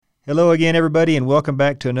Hello again, everybody, and welcome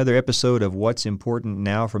back to another episode of What's Important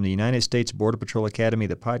Now from the United States Border Patrol Academy,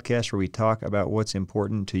 the podcast where we talk about what's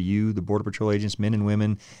important to you, the Border Patrol agents, men and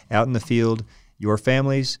women, out in the field, your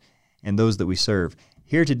families, and those that we serve.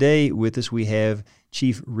 Here today with us we have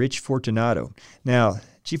Chief Rich Fortunato. Now,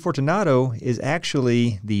 Chief Fortunato is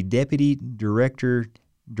actually the Deputy Directorate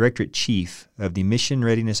Chief of the Mission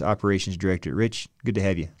Readiness Operations Directorate. Rich, good to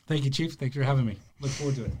have you. Thank you, Chief. Thanks for having me. Look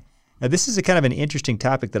forward to it. Now, this is a kind of an interesting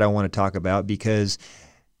topic that I want to talk about because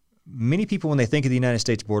many people, when they think of the United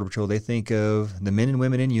States Border Patrol, they think of the men and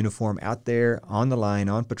women in uniform out there on the line,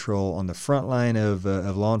 on patrol, on the front line of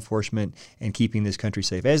law enforcement and keeping this country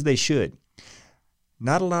safe, as they should.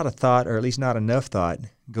 Not a lot of thought, or at least not enough thought,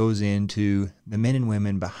 goes into the men and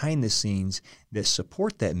women behind the scenes that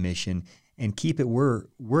support that mission and keep it where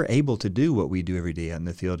we're able to do what we do every day out in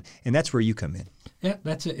the field, and that's where you come in. Yeah,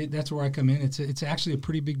 that's where I come in. It's actually a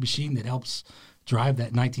pretty big machine that helps drive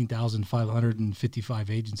that 19,555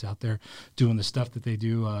 agents out there doing the stuff that they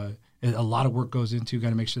do. A lot of work goes into, got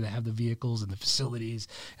to make sure they have the vehicles and the facilities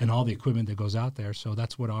and all the equipment that goes out there. So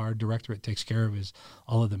that's what our directorate takes care of, is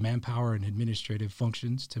all of the manpower and administrative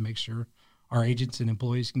functions to make sure our agents and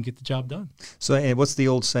employees can get the job done. So, and what's the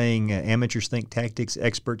old saying, amateurs think tactics,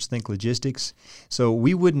 experts think logistics? So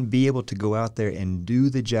we wouldn't be able to go out there and do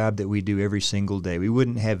the job that we do every single day. We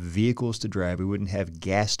wouldn't have vehicles to drive. We wouldn't have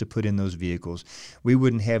gas to put in those vehicles. We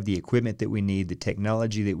wouldn't have the equipment that we need, the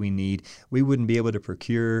technology that we need. We wouldn't be able to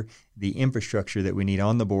procure the infrastructure that we need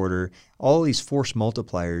on the border, all these force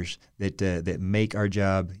multipliers that make our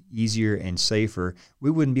job easier and safer.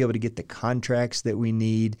 We wouldn't be able to get the contracts that we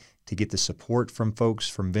need to get the support from folks,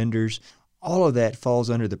 from vendors. All of that falls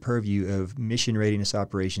under the purview of mission readiness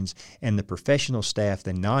operations and the professional staff,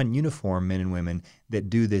 the non-uniform men and women that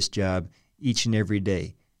do this job each and every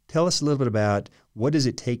day. Tell us a little bit about what does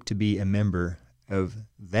it take to be a member of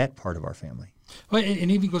that part of our family. Well, and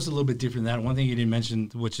even goes a little bit different than that. One thing you didn't mention,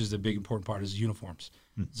 which is the big important part, is uniforms.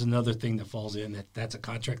 It's another thing that falls in. That's a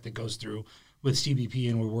contract that goes through with CBP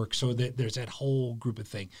and we work. So that there's that whole group of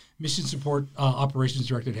thing. Mission Support Operations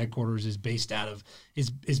Directorate Headquarters is based out of,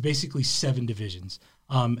 is basically 7 divisions.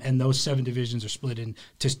 And those 7 divisions are split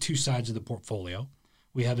into 2 sides of the portfolio.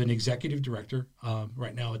 We have an executive director.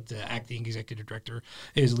 Right now, the acting executive director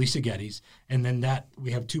is Lisa Geddes. And then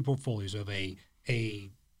we have 2 portfolios of a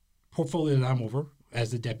portfolio that I'm over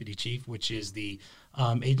as the deputy chief, which is the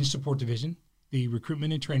agent support division, the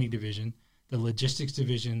recruitment and training division, the logistics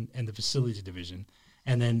division, and the facilities division.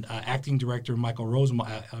 And then acting director Michael Rosemont,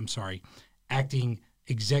 acting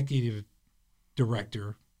executive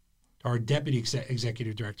director, our deputy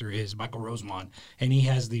executive director is Michael Rosemont, and he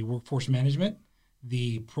has the workforce management,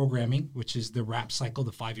 the programming, which is the RAP cycle,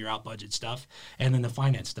 the 5-year out budget stuff, and then the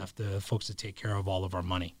finance stuff, the folks that take care of all of our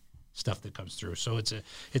money stuff that comes through. So it's a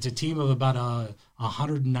team of about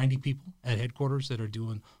 190 people at headquarters that are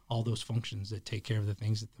doing all those functions that take care of the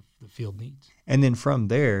things that the field needs. And then from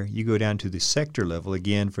there, you go down to the sector level.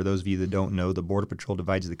 Again, for those of you that don't know, the Border Patrol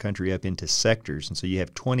divides the country up into sectors. And so you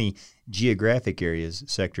have 20 geographic areas,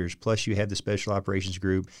 sectors, plus you have the Special Operations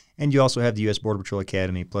Group, and you also have the U.S. Border Patrol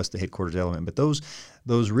Academy, plus the headquarters element. But those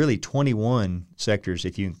really 21 sectors,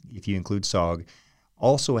 if you include SOG,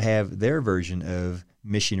 also have their version of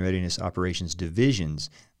Mission Readiness Operations divisions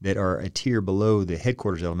that are a tier below the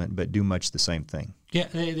headquarters element but do much the same thing. Yeah,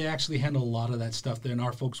 they actually handle a lot of that stuff. Then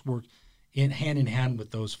our folks work hand in hand with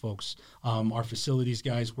those folks. Our facilities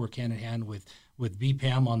guys work hand in hand with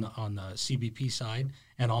BPAM on the CBP side,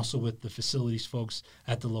 and also with the facilities folks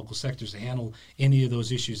at the local sectors to handle any of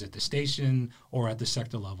those issues at the station or at the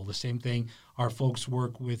sector level. The same thing, our folks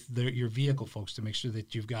work with your vehicle folks to make sure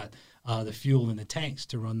that you've got the fuel in the tanks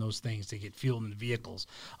to run those things, to get fuel in the vehicles.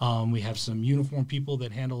 We have some uniform people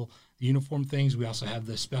that handle the uniform things. We also have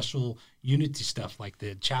the special unity stuff like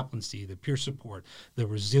the chaplaincy, the peer support, the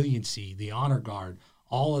resiliency, the honor guard.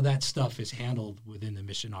 All of that stuff is handled within the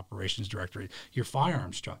Mission Operations Directorate. Your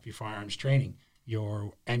firearms stuff, your firearms training,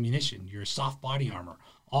 your ammunition, your soft body armor,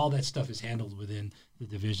 all that stuff is handled within the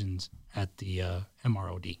divisions at the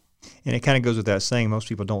MROD. And it kind of goes without saying, most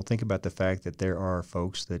people don't think about the fact that there are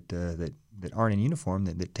folks that aren't in uniform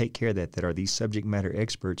that take care of that are these subject matter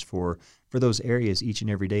experts for those areas each and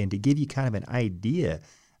every day. And to give you kind of an idea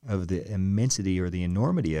of the immensity or the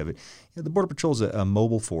enormity of it, the Border Patrol is a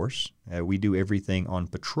mobile force. We do everything on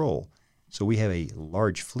patrol. So we have a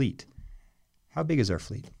large fleet. How big is our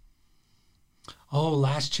fleet? Oh,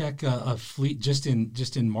 last check, a fleet just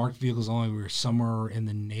in marked vehicles only, we were somewhere in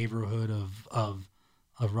the neighborhood of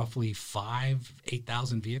roughly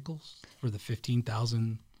 8,000 vehicles for the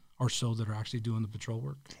 15,000 or so that are actually doing the patrol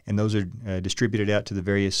work. And those are distributed out to the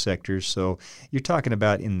various sectors. So you're talking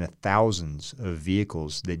about in the thousands of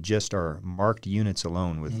vehicles that just are marked units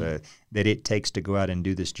alone with that it takes to go out and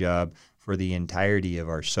do this job for the entirety of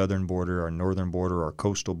our southern border, our northern border, our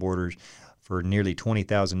coastal borders, for nearly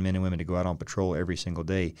 20,000 men and women to go out on patrol every single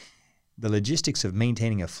day. The logistics of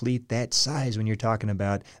maintaining a fleet that size, when you're talking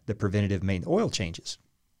about the preventative maintenance,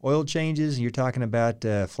 oil changes, you're talking about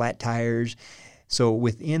flat tires. So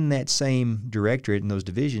within that same directorate and those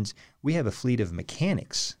divisions, we have a fleet of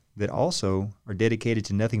mechanics that also are dedicated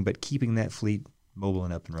to nothing but keeping that fleet mobile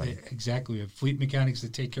and up and running. Exactly. We have fleet mechanics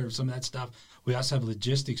that take care of some of that stuff. We also have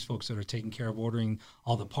logistics folks that are taking care of ordering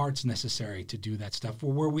all the parts necessary to do that stuff.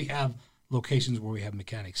 Where we have locations where we have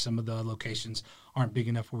mechanics. Some of the locations aren't big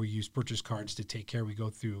enough where we use purchase cards to take care. We go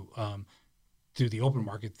through the open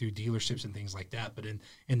market, through dealerships and things like that. But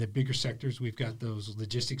in the bigger sectors, we've got those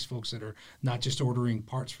logistics folks that are not just ordering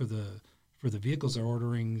parts for the vehicles, they're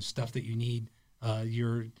ordering stuff that you need,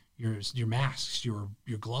 your masks, your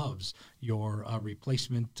gloves, your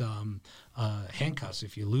replacement handcuffs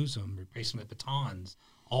if you lose them, replacement batons,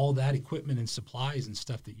 all that equipment and supplies and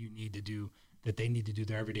stuff that you need to do, that they need to do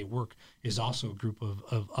their everyday work, is also a group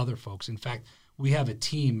of other folks. In fact, we have a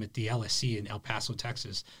team at the LSC in El Paso,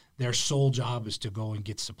 Texas. Their sole job is to go and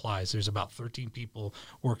get supplies. There's about 13 people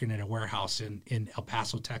working in a warehouse in El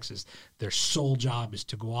Paso, Texas. Their sole job is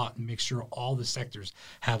to go out and make sure all the sectors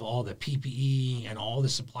have all the PPE and all the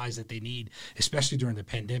supplies that they need, especially during the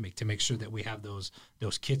pandemic, to make sure that we have those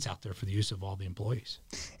kits out there for the use of all the employees.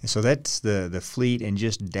 And so that's the fleet, and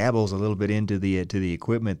just dabbles a little bit into the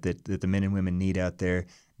equipment that the men and women need out there,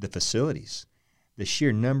 the facilities. The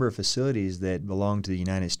sheer number of facilities that belong to the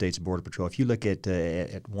United States Border Patrol. If you look at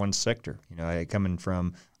one sector, coming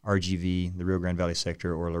from RGV, the Rio Grande Valley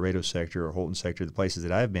sector, or Laredo sector, or Holton sector, the places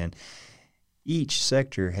that I've been, each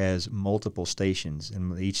sector has multiple stations,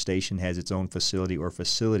 and each station has its own facility or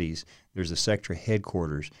facilities. There's a sector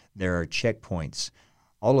headquarters. There are checkpoints.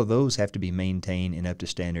 All of those have to be maintained and up to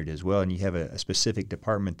standard as well, and you have a specific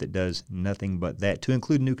department that does nothing but that, to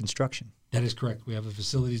include new construction. That is correct. We have a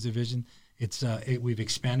facilities division. We've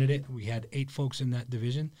expanded it. We had 8 folks in that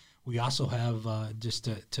division. We also have, just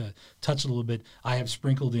to touch a little bit, I have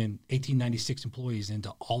sprinkled in 1896 employees into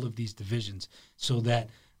all of these divisions, so that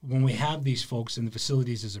when we have these folks in the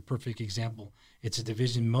facilities, is a perfect example. It's a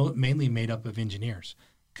division mainly made up of engineers,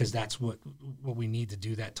 because that's what we need to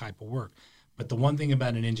do that type of work. But the one thing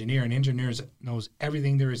about an engineer knows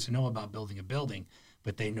everything there is to know about building a building,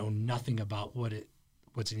 but they know nothing about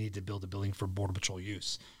what's needed to build a building for Border Patrol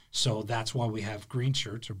use. So that's why we have green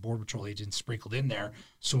shirts or Border Patrol agents sprinkled in there.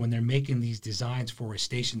 So when they're making these designs for a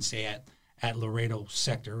station, say at Laredo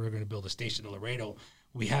sector, we're going to build a station in Laredo,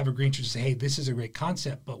 we have a green shirt to say, hey, this is a great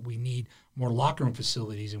concept, but we need more locker room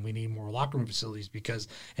facilities, and we need more locker room facilities because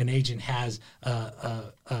an agent has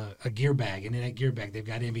a gear bag, and in that gear bag they've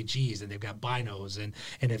got MVGs and they've got binos, and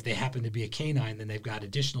if they happen to be a canine, then they've got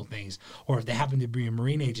additional things. Or if they happen to be a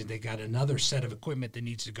Marine agent, they got another set of equipment that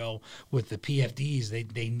needs to go with the PFDs.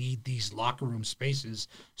 They need these locker room spaces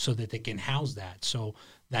so that they can house that. So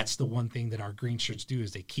that's the one thing that our green shirts do,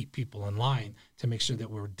 is they keep people in line to make sure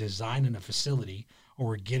that we're designing a facility, or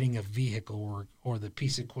we're getting a vehicle, or the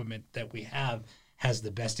piece of equipment that we have has the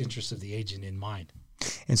best interest of the agent in mind.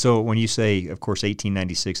 And so when you say, of course,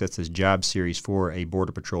 1896, that's a job series for a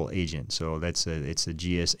Border Patrol agent. So it's a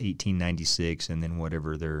GS 1896, and then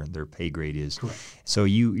whatever their pay grade is. Correct. So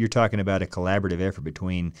you're talking about a collaborative effort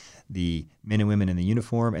between the men and women in the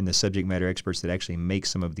uniform and the subject matter experts that actually make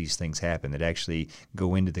some of these things happen, that actually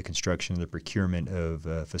go into the construction, the procurement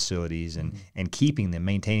of facilities, and keeping them,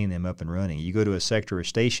 maintaining them up and running. You go to a sector or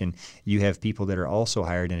station, you have people that are also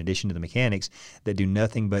hired in addition to the mechanics that do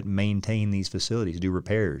nothing but maintain these facilities, do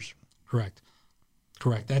repairs. Correct.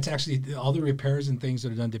 That's actually all the repairs and things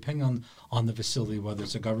that are done depending on the facility, whether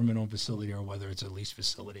it's a government-owned facility or whether it's a leased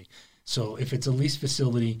facility. So if it's a leased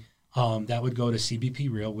facility, that would go to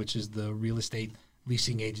CBP Real, which is the real estate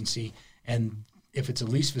leasing agency. And if it's a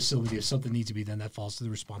leased facility, if something needs to be done, that falls to the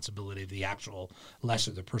responsibility of the actual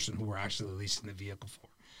lessor, the person who we're actually leasing the vehicle for.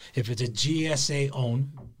 If it's a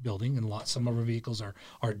GSA-owned building, and some of our vehicles or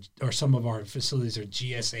some of our facilities are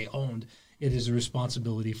GSA-owned, it is a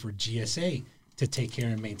responsibility for GSA to take care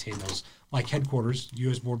and maintain those. Like headquarters,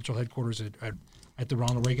 U.S. Border Patrol headquarters at the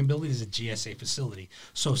Ronald Reagan Building is a GSA facility.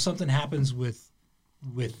 So if something happens with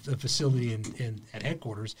the facility at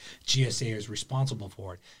headquarters, GSA is responsible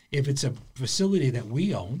for it. If it's a facility that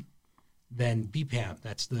we own, then BPAM,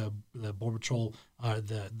 that's the Border Patrol,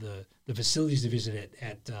 the facilities division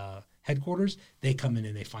at headquarters, they come in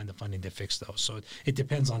and they find the funding to fix those. So it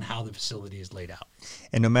depends on how the facility is laid out.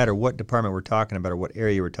 And no matter what department we're talking about or what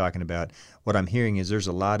area we're talking about, what I'm hearing is there's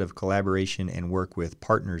a lot of collaboration and work with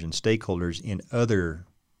partners and stakeholders in other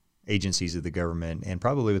agencies of the government and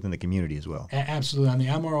probably within the community as well. Absolutely. On the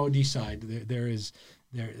MROD side, there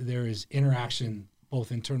is interaction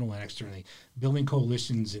both internal and externally, building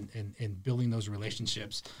coalitions and building those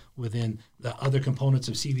relationships within the other components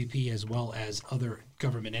of CBP as well as other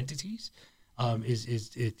government entities.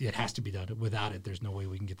 It has to be done. Without it, there's no way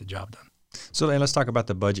we can get the job done. So and let's talk about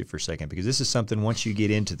the budget for a second, because this is something once you get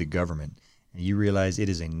into the government and you realize it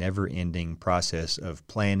is a never-ending process of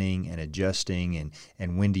planning and adjusting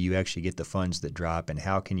and when do you actually get the funds that drop and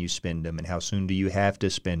how can you spend them and how soon do you have to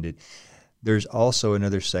spend it. There's also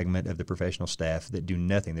another segment of the professional staff that do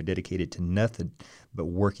nothing. They're dedicated to nothing but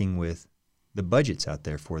working with the budgets out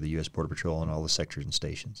there for the U.S. Border Patrol and all the sectors and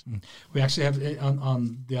stations. We actually have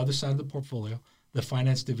on the other side of the portfolio, the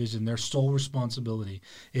finance division, their sole responsibility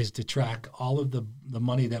is to track all of the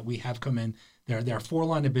money that we have come in. There are 4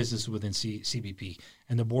 line of business within CBP,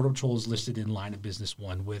 and the Border Patrol is listed in line of business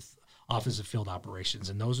 1 with Office of Field Operations,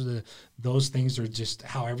 and those things are just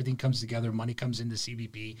how everything comes together. Money comes into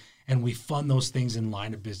CBP, and we fund those things in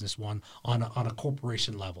line of business 1 on a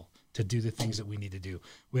corporation level to do the things that we need to do.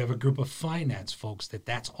 We have a group of finance folks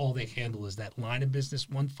that's all they handle is that line of business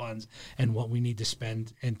 1 funds and what we need to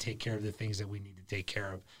spend and take care of the things that we need to take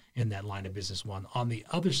care of in that line of business 1. On the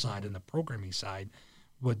other side, in the programming side,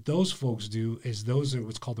 what those folks do is those are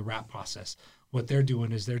what's called the RAP process. What they're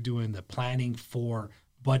doing is they're doing the planning for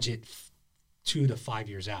budget 2 to 5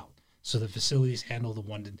 years out. So the facilities handle the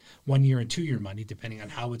 1 year and 2 year money, depending on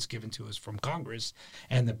how it's given to us from Congress,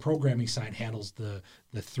 and the programming side handles the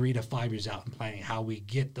 3 to 5 years out and planning how we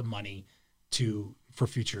get the money for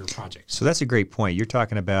future projects. So that's a great point. You're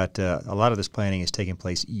talking about a lot of this planning is taking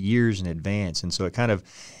place years in advance, and so it kind of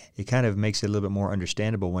makes it a little bit more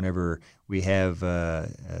understandable whenever we have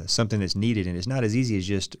something that's needed, and it's not as easy as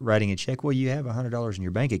just writing a check. Well, you have $100 in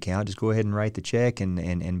your bank account, just go ahead and write the check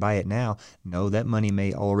and buy it now. No, that money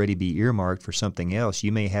may already be earmarked for something else.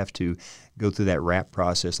 You may have to go through that RAP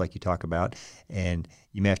process like you talk about, and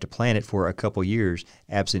you may have to plan it for a couple years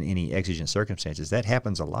absent any exigent circumstances. That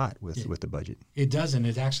happens a lot with the budget. It does, and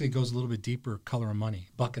it actually goes a little bit deeper, color of money,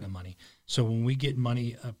 bucket of money. So when we get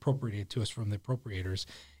money appropriated to us from the appropriators,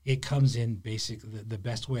 it comes in basically the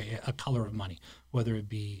best way, a color of money, whether it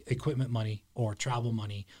be equipment money or travel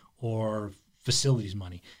money or facilities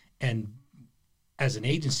money. And as an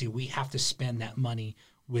agency, we have to spend that money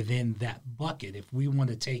within that bucket. If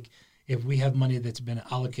we have money that's been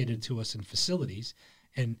allocated to us in facilities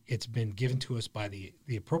and it's been given to us by the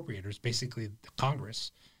appropriators, basically the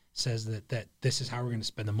Congress says that this is how we're going to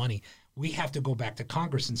spend the money, we have to go back to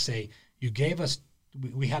Congress and say, you gave us,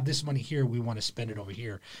 we have this money here, we want to spend it over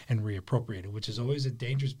here and reappropriate it, which is always a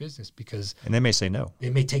dangerous business because... And they may say no.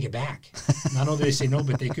 They may take it back. Not only do they say no,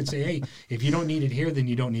 but they could say, hey, if you don't need it here, then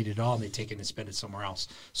you don't need it at all, and they take it and spend it somewhere else.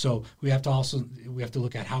 So we have to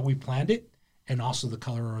look at how we planned it and also the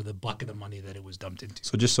color or the bucket of money that it was dumped into.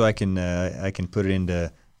 So just so I can put it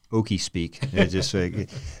into Okie speak,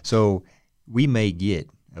 so we may get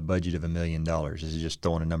a budget of $1 million. This is just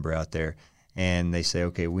throwing a number out there. And they say,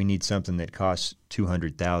 okay, we need something that costs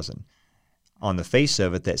 $200,000. On the face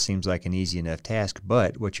of it, that seems like an easy enough task.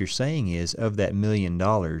 But what you're saying is, of that $1 million,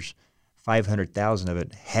 $500,000 of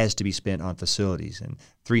it has to be spent on facilities, and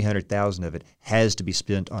 $300,000 of it has to be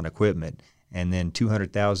spent on equipment, and then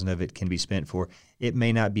 $200,000 of it can be spent for. It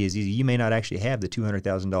may not be as easy. You may not actually have the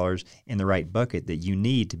 $200,000 in the right bucket that you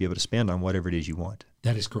need to be able to spend on whatever it is you want.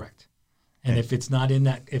 That is correct. And if it's not in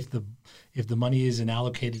that, if the money isn't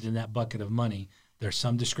allocated in that bucket of money, there's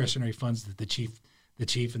some discretionary funds that the chief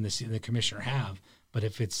and the commissioner have. But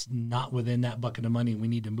if it's not within that bucket of money, we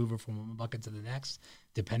need to move it from one bucket to the next.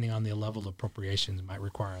 Depending on the level of appropriations, it might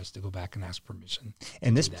require us to go back and ask permission.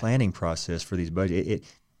 And this planning process for these budgets,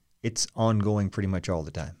 it's ongoing pretty much all the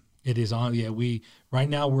time. It is on. Yeah, right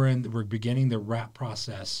now we're beginning the RAP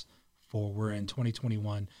process we're in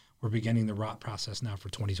 2021. We're beginning the RAP process now for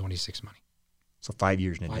 2026 money. So 5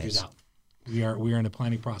 years in advance. 5 years out. We are in a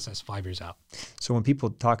planning process 5 years out. So when people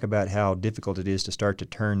talk about how difficult it is to start to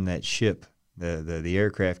turn that ship, the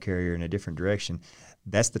aircraft carrier, in a different direction,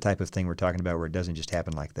 that's the type of thing we're talking about where it doesn't just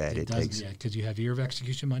happen like that. It does, yeah, because you have year of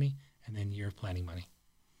execution money and then year of planning money.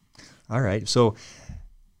 All right. So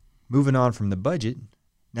moving on from the budget,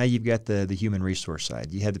 now you've got the human resource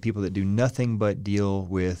side. You have the people that do nothing but deal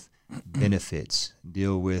with benefits,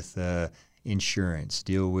 deal with insurance,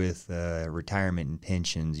 deal with retirement and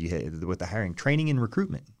pensions. With the hiring, training and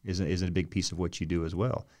recruitment is a big piece of what you do as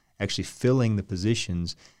well. Actually filling the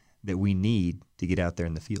positions that we need to get out there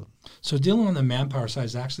in the field. So dealing on the manpower side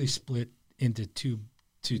is actually split into two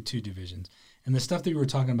divisions. And the stuff that we were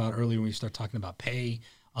talking about earlier when we start talking about pay,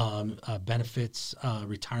 benefits,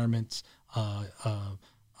 retirements,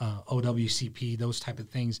 OWCP, those type of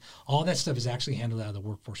things, all that stuff is actually handled out of the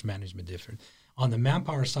workforce management division. On the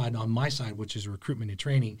manpower side, on my side, which is recruitment and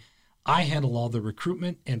training, I handle all the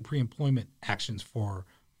recruitment and pre-employment actions for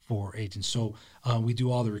agents. So we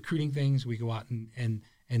do all the recruiting things. We go out and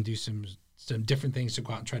do some different things to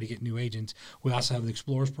go out and try to get new agents. We also have the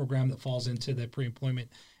Explorers program that falls into the pre-employment,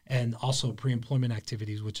 and also pre-employment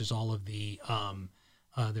activities, which is all of the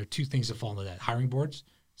there are two things that fall into that. Hiring boards.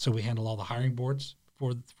 So we handle all the hiring boards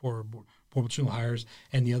for Border Patrol hires,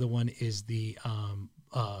 and the other one is the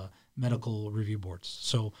medical review boards.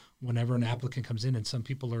 So whenever an applicant comes in, and some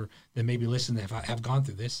people that maybe listen, that have gone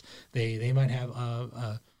through this, they might have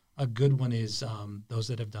a good one is those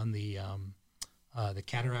that have done the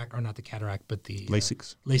cataract, or not the cataract, but the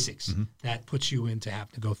LASIK. LASIK. That puts you in to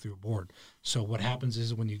have to go through a board. So what happens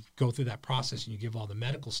is when you go through that process and you give all the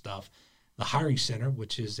medical stuff, the hiring center,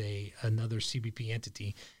 which is another CBP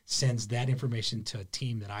entity, sends that information to a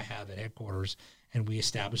team that I have at headquarters, and we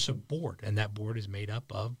establish a board, and that board is made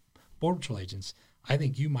up of Border Patrol agents. I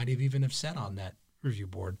think you might have even sat on that review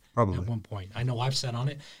board Probably. At one point. I know I've sat on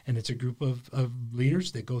it, and it's a group of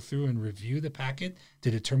leaders that go through and review the packet to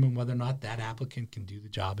determine whether or not that applicant can do the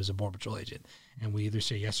job as a Border Patrol agent. And we either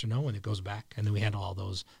say yes or no, and it goes back, and then we handle all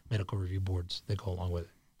those medical review boards that go along with it.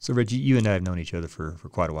 So, Reggie, you and I have known each other for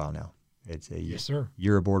quite a while now. Yes, sir.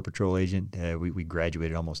 You're a Border Patrol agent. We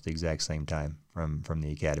graduated almost the exact same time from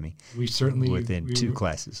the academy. We certainly within two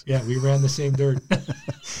classes. Yeah, we ran the same dirt.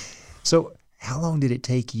 So, how long did it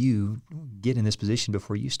take you get in this position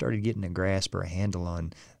before you started getting a grasp or a handle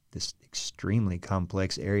on this extremely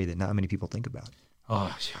complex area that not many people think about?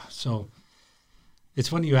 Oh, so it's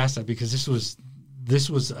funny you asked that, because this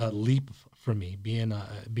was a leap for me,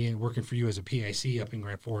 being working for you as a PIC up in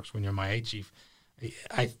Grand Forks when you're my A chief.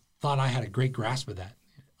 I thought I had a great grasp of that.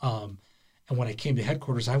 And when I came to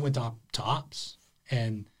headquarters, I went to ops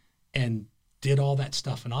and did all that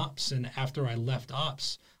stuff in ops. And after I left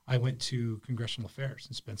ops, I went to Congressional Affairs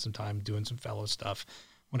and spent some time doing some fellow stuff.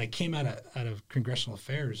 When I came out of Congressional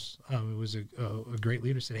Affairs, it was a great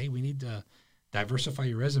leader said, "Hey, we need to diversify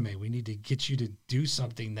your resume. We need to get you to do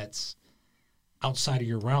something that's outside of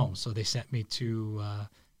your realm." So they sent me to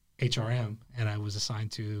HRM, and I was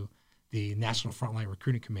assigned to the National Frontline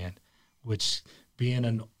Recruiting Command, which, being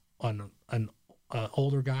an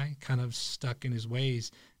older guy, kind of stuck in his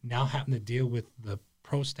ways, now having to deal with the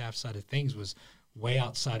pro staff side of things was way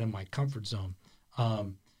outside of my comfort zone.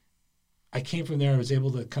 I came from there. I was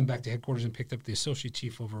able to come back to headquarters and picked up the associate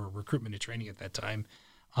chief over recruitment and training at that time,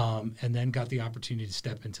 and then got the opportunity to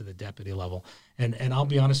step into the deputy level. And I'll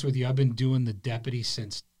be honest with you, I've been doing the deputy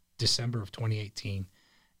since December of 2018,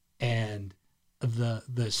 and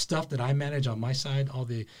the stuff that I manage on my side, all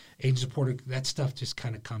the agent support, that stuff just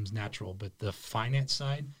kind of comes natural. But the finance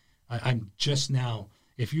side, I'm just now.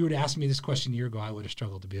 If you were to ask me this question a year ago, I would have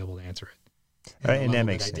struggled to be able to answer it. And that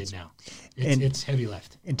makes sense. I did now. It's heavy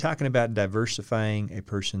lift. In talking about diversifying a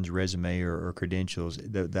person's resume or credentials,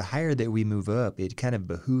 the higher that we move up, it kind of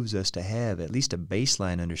behooves us to have at least a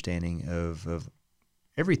baseline understanding of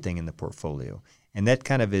everything in the portfolio. And that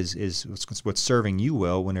kind of is what's serving you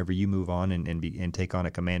well whenever you move on and take on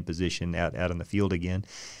a command position out in the field again.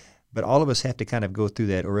 But all of us have to kind of go through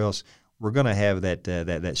that, or else we're going to have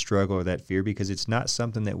that struggle or that fear, because it's not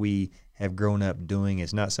something that we have grown up doing.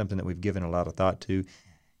 It's not something that we've given a lot of thought to.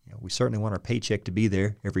 We certainly want our paycheck to be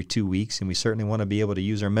there every 2 weeks, and we certainly want to be able to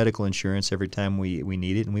use our medical insurance every time we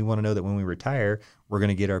need it. And we want to know that when we retire, we're going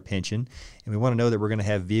to get our pension. And we want to know that we're going to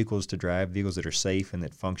have vehicles to drive, vehicles that are safe and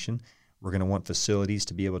that function. We're going to want facilities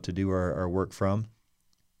to be able to do our work from.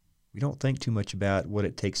 We don't think too much about what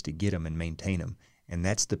it takes to get them and maintain them. And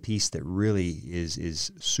that's the piece that really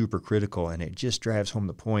is super critical. And it just drives home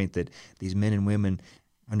the point that these men and women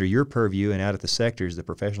under your purview and out at the sectors, the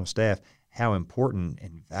professional staff, how important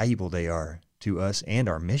and valuable they are to us and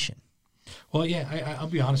our mission. Well, yeah, I'll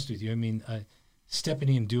be honest with you. I mean, stepping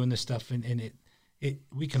in and doing this stuff, and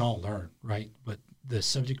we can all learn, right? But the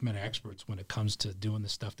subject matter experts, when it comes to doing the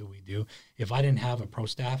stuff that we do, if I didn't have a pro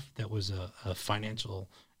staff that was a financial,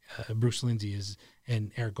 Bruce Lindsay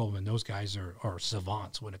and Eric Goldman, those guys are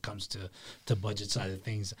savants when it comes to budget side of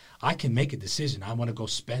things. I can make a decision. I want to go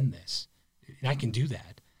spend this, and I can do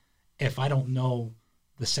that. If I don't know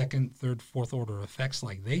the second, third, fourth order effects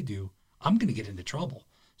like they do, I'm going to get into trouble.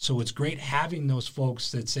 So it's great having those folks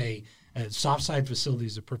that say, soft side facility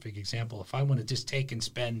is a perfect example. If I want to just take and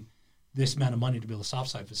spend this amount of money to build a soft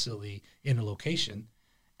side facility in a location,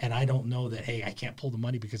 and I don't know that, hey, I can't pull the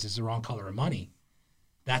money because it's the wrong color of money,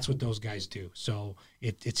 that's what those guys do. So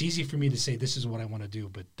it's easy for me to say this is what I want to do,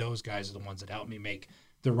 but those guys are the ones that help me make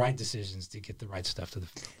the right decisions to get the right stuff to the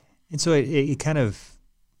field. And so it kind of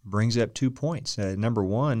brings up 2 points. Number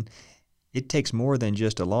one, it takes more than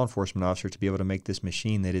just a law enforcement officer to be able to make this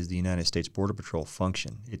machine that is the United States Border Patrol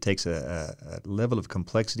function. It takes a level of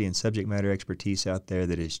complexity and subject matter expertise out there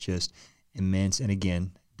that is just immense and,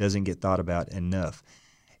 again, doesn't get thought about enough.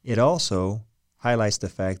 It also highlights the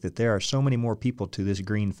fact that there are so many more people to this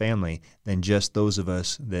green family than just those of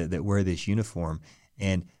us that wear this uniform.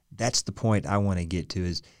 And that's the point I want to get to,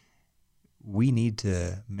 is we need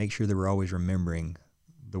to make sure that we're always remembering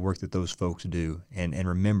the work that those folks do, and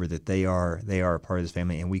remember that they are a part of this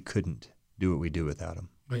family, and we couldn't do what we do without them.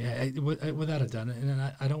 But yeah, without a doubt. And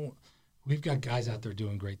I don't, we've got guys out there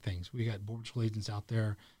doing great things. We got Border Patrol agents out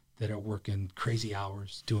there that are working crazy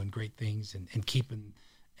hours, doing great things, and keeping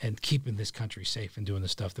this country safe and doing the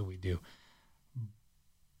stuff that we do.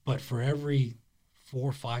 But for every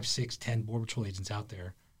 4, 5, 6, 10 Border Patrol agents out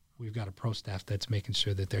there, we've got a pro staff that's making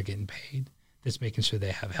sure that they're getting paid, that's making sure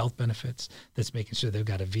they have health benefits, that's making sure they've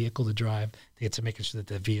got a vehicle to drive, that's making sure that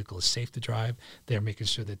the vehicle is safe to drive, they're making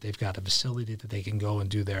sure that they've got a facility that they can go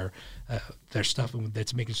and do their stuff, and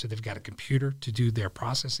that's making sure they've got a computer to do their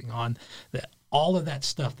processing on. All of that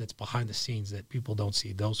stuff that's behind the scenes that people don't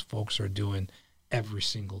see, those folks are doing every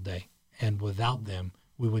single day. And without them,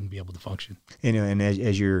 we wouldn't be able to function. And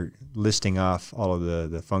as you're listing off all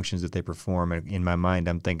of the functions that they perform, in my mind,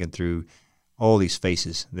 I'm thinking through all these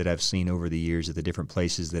faces that I've seen over the years at the different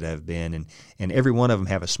places that I've been, and every one of them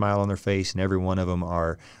have a smile on their face, and every one of them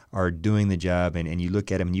are doing the job, and you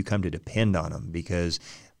look at them and you come to depend on them because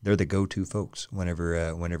they're the go-to folks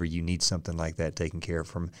whenever you need something like that taken care of.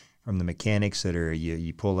 From the mechanics that are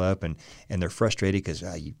you pull up and they're frustrated because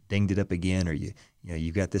you dinged it up again, or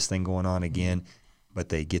you've got this thing going on again, but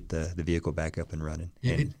they get the vehicle back up and running.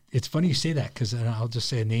 Yeah, it's funny you say that, because I'll just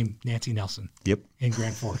say a name, Nancy Nelson. Yep. In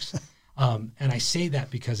Grand Forks. And I say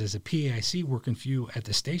that because as a PAIC working for you at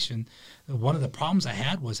the station, one of the problems I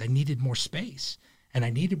had was I needed more space. And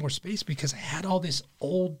I needed more space because I had all this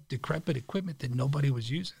old, decrepit equipment that nobody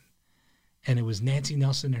was using. And it was Nancy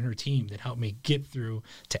Nelson and her team that helped me get through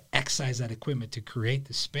to excise that equipment to create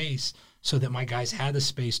the space so that my guys had the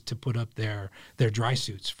space to put up their dry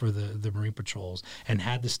suits for the Marine patrols, and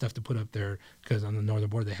had the stuff to put up there, because on the northern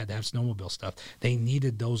border they had to have snowmobile stuff. They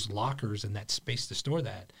needed those lockers and that space to store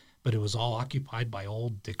that. But it was all occupied by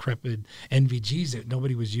old, decrepit NVGs that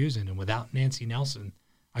nobody was using. And without Nancy Nelson,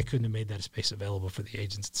 I couldn't have made that space available for the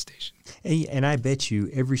agents at the station. And I bet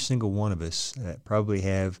you every single one of us probably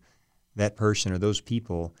have that person or those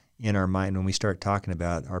people in our mind when we start talking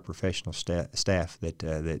about our professional staff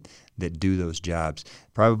that do those jobs.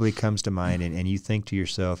 Probably comes to mind, and you think to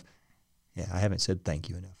yourself, yeah, I haven't said thank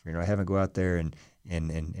you enough. I haven't go out there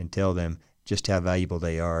and tell them just how valuable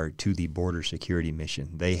they are to the border security mission.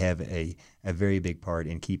 They have a very big part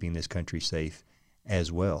in keeping this country safe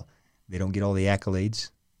as well. They don't get all the accolades.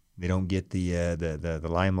 They don't get the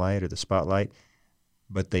limelight or the spotlight,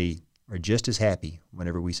 but they are just as happy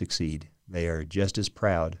whenever we succeed. They are just as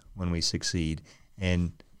proud when we succeed,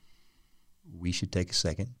 and we should take a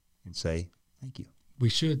second and say thank you. We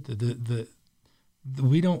should.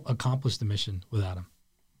 We don't accomplish the mission without them.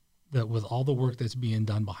 That with all the work that's being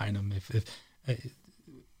done behind them,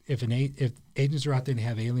 if agents are out there and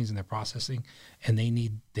have aliens in their processing, and they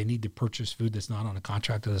need to purchase food that's not on a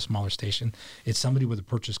contract at a smaller station, it's somebody with a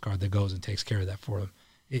purchase card that goes and takes care of that for them.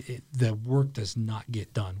 The work does not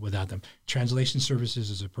get done without them. Translation services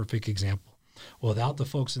is a perfect example. Without the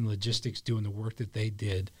folks in logistics doing the work that they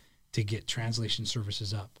did to get translation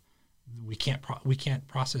services up, we can't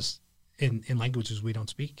process in languages we don't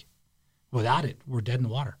speak. Without it, we're dead in the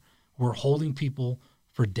water. We're holding people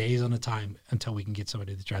for days on a time until we can get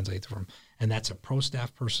somebody to translate for them. And that's a pro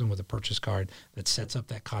staff person with a purchase card that sets up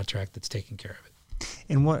that contract that's taking care of it.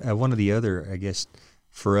 And one of the other, I guess,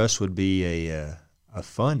 for us would be a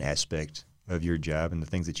fun aspect of your job, and the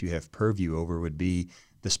things that you have purview over would be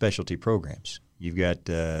the specialty programs. You've got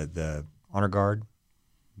the Honor Guard,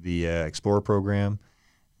 the Explorer program,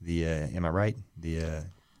 the am I right? The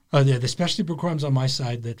specialty programs on my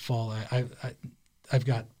side that fall. I've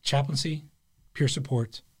got chaplaincy, peer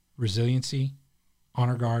support, resiliency,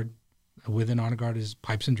 Honor Guard. Within Honor Guard is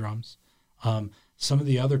pipes and drums. Some of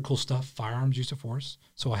the other cool stuff, firearms use of force.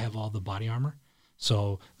 So I have all the body armor.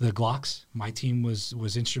 So the Glocks, my team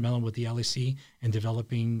was instrumental with the LAC in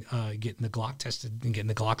developing, getting the Glock tested and getting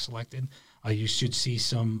the Glock selected. You should see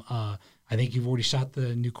some. I think you've already shot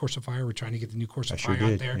the new Corsa Fire. We're trying to get the new Corsa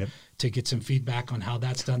Fire out there to get some feedback on how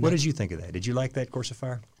that's done. What did you think of that? Did you like that Corsa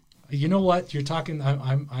Fire? You know what? You're talking.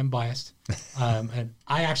 I'm biased, and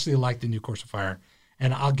I actually like the new Corsa Fire,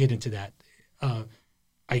 and I'll get into that.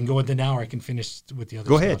 I can go into now, or I can finish with the other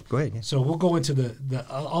stuff. Go ahead. Yeah. So we'll go into the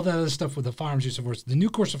all that other stuff with the firearms use of force. The new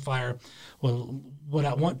Corsa Fire, well, what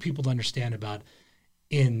I want people to understand about,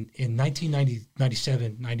 in 1990,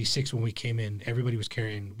 97, 96, when we came in, everybody was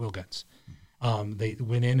carrying wheel guns. They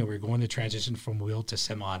went in and we were going to transition from wheel to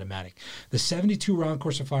semi-automatic. The 72-round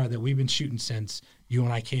Corsa Fire that we've been shooting since you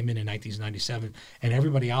and I came in 1997, and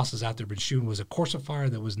everybody else has out there been shooting, was a Corsa Fire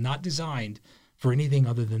that was not designed for anything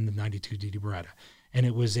other than the 92 DD Beretta. And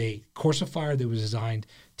it was a Corsa Fire that was designed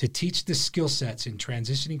to teach the skill sets in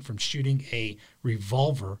transitioning from shooting a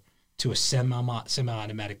revolver to a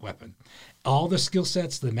semi-automatic weapon. All the skill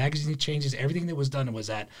sets, the magazine changes, everything that was done was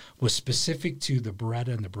specific to the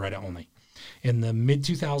Beretta and the Beretta only. In the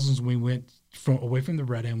mid-2000s, we went away from the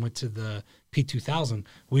Beretta and went to the P2000.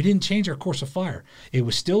 We didn't change our Corsa Fire. It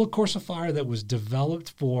was still a Corsa Fire that was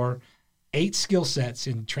developed for 8 skill sets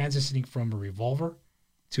in transitioning from a revolver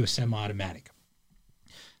to a semi-automatic.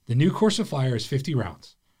 The new Corsa Fire is 50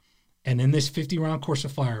 rounds. And in this 50-round Corsa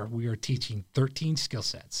Fire, we are teaching 13 skill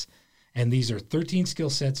sets. And these are 13 skill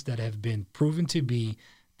sets that have been proven to be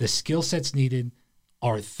the skill sets needed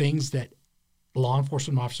are things that law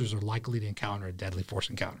enforcement officers are likely to encounter a deadly force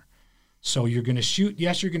encounter. So you're going to shoot,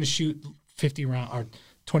 yes, you're going to shoot 50 rounds or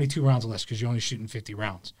 22 rounds or less because you're only shooting 50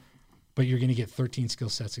 rounds. But you're going to get 13 skill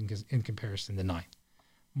sets in comparison to 9.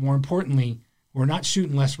 More importantly, we're not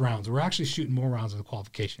shooting less rounds. We're actually shooting more rounds in the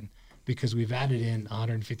qualification because we've added in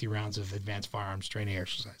 150 rounds of advanced firearms training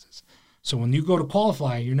exercises. So when you go to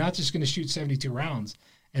qualify, you're not just going to shoot 72 rounds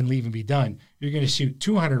and leave and be done. You're going to shoot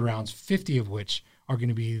 200 rounds, 50 of which are going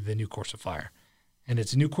to be the new Corsa Fire. And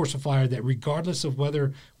it's a new Corsa Fire that regardless of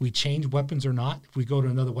whether we change weapons or not, if we go to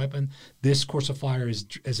another weapon, this Corsa Fire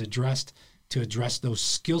is addressed to address those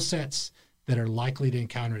skill sets that are likely to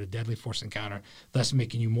encounter a deadly force encounter, thus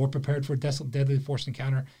making you more prepared for a deadly force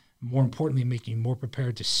encounter, more importantly, making you more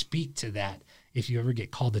prepared to speak to that if you ever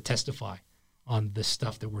get called to testify on the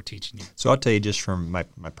stuff that we're teaching you. So I'll tell you just from my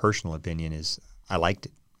personal opinion is I liked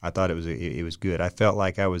it. I thought it was good. I felt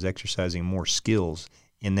like I was exercising more skills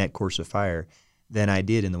in that Corsa Fire than I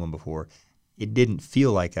did in the one before. It didn't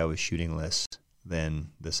feel like I was shooting less than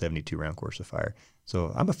the 72-round Corsa Fire.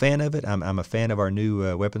 So I'm a fan of it. I'm a fan of our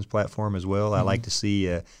new weapons platform as well. Mm-hmm.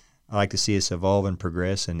 I like to see us evolve and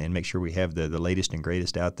progress and make sure we have the latest and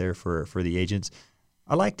greatest out there for the agents.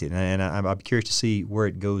 I liked it, and I'm curious to see where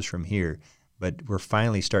it goes from here. But we're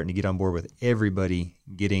finally starting to get on board with everybody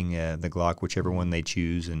getting the Glock, whichever one they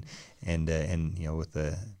choose, and you know, with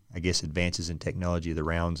the advances in technology of the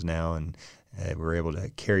rounds now, and we're able to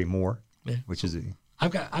carry more, which is.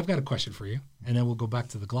 I've got a question for you, and then we'll go back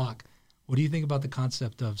to the Glock. What do you think about the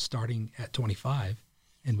concept of starting at 25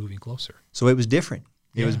 and moving closer? So it was different.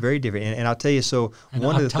 It was very different, and I'll tell you. So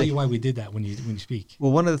I'll tell you why we did that when you speak.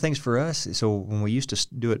 Well, one of the things for us, so when we used to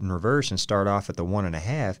do it in reverse and start off at the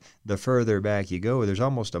 1.5, the further back you go, there's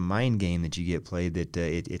almost a mind game that you get played that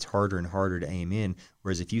it's harder and harder to aim in.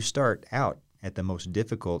 Whereas if you start out at the most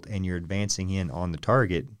difficult and you're advancing in on the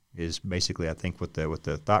target, is basically I think what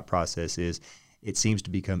the thought process is. It seems to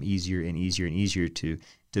become easier and easier and easier to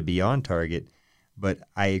be on target. But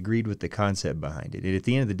I agreed with the concept behind it. And at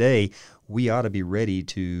the end of the day, we ought to be ready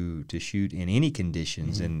to shoot in any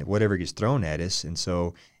conditions and whatever gets thrown at us. And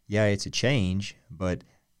so, yeah, it's a change, but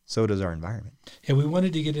so does our environment. Yeah, we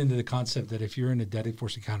wanted to get into the concept that if you're in a deadly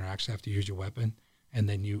force encounter, you actually have to use your weapon. And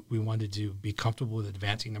then we wanted to be comfortable with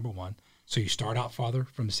advancing, number one. So you start out farther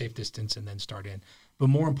from a safe distance and then start in. But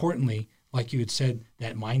more importantly, like you had said,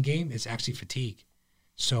 that mind game is actually fatigue.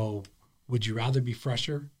 So would you rather be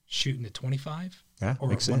fresher shooting at 25 or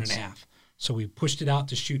at 1.5? So we pushed it out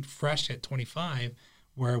to shoot fresh at 25,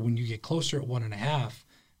 where when you get closer at 1.5,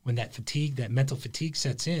 when that mental fatigue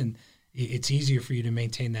sets in, it's easier for you to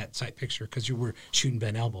maintain that sight picture because you were shooting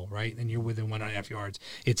bent elbow, right? And you're within 1.5 yards.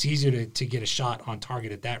 It's easier to get a shot on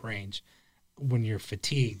target at that range when you're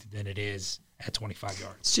fatigued than it is at 25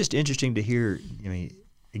 yards. It's just interesting to hear,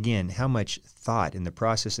 again, how much thought in the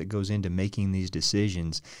process that goes into making these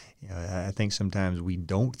decisions. I think sometimes we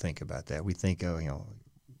don't think about that. We think,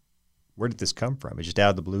 where did this come from? It's just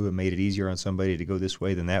out of the blue. It made it easier on somebody to go this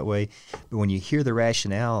way than that way. But when you hear the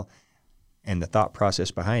rationale and the thought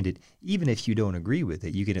process behind it, even if you don't agree with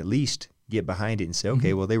it, you can at least get behind it and say,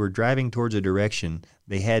 okay, well, they were driving towards a direction.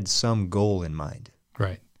 They had some goal in mind.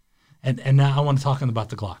 Right. And now I want to talk about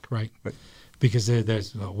the Glock, right? Right. Because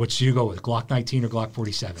there's which do you go with, Glock 19 or Glock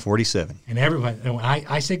 47? 47. And everybody, and when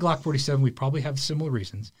I say Glock 47, we probably have similar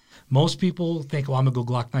reasons. Most people think, well, I'm going to go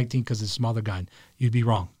Glock 19 because it's a smaller gun. You'd be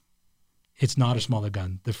wrong. It's not a smaller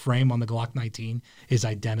gun. The frame on the Glock 19 is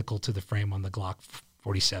identical to the frame on the Glock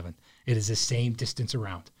 47. It is the same distance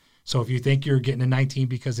around. So if you think you're getting a 19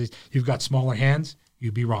 because you've got smaller hands,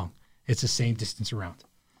 you'd be wrong. It's the same distance around.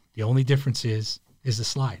 The only difference is the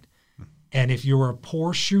slide. And if you're a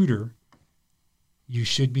poor shooter, you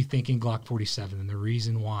should be thinking Glock 47. And the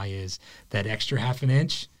reason why is that extra half an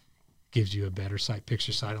inch gives you a better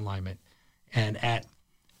picture sight alignment. And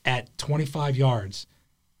at 25 yards,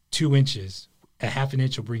 2 inches, a half an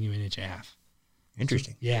inch will bring you an inch and a half.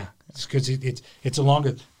 Interesting. So, yeah, because it's a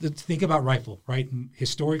longer. Think about rifle, right?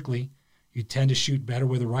 Historically, you tend to shoot better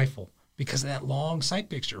with a rifle because of that long sight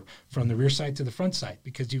picture from the rear sight to the front sight.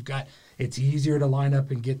 Because it's easier to line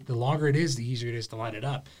up and get. The longer it is, the easier it is to line it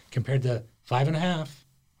up compared to 5.5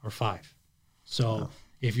 or 5. So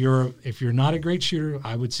if you're not a great shooter,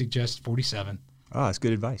 I would suggest 47. Oh, that's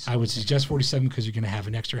good advice. I would suggest 47 because you're going to have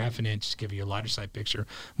an extra half an inch to give you a lighter sight picture.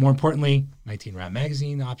 More importantly, 19-round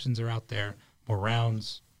magazine options are out there. More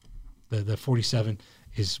rounds. The 47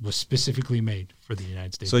 was specifically made for the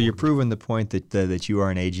United States. So you're proving the point that you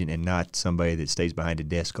are an agent and not somebody that stays behind a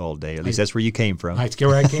desk all day. At least that's where you came from. That's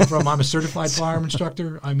where I came from. I'm a certified firearm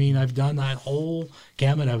instructor. I mean, I've done that whole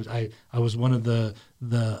gamut. I was one of the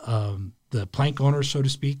plank owners, so to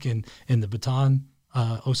speak, in the baton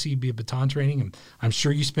OCB baton training. And I'm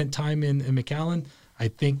sure you spent time in McAllen. I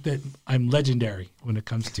think that I'm legendary when it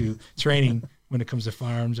comes to training. When it comes to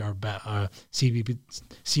firearms, our CBP,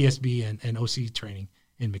 CSB, and OC training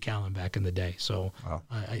in McAllen back in the day. So wow.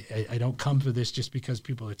 I don't come for this just because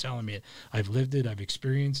people are telling me it. I've lived it. I've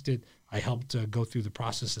experienced it. I helped go through the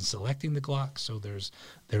process of selecting the Glock. So there's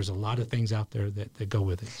a lot of things out there that go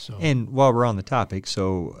with it. So and while we're on the topic,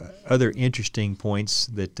 other interesting points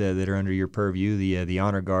that are under your purview, the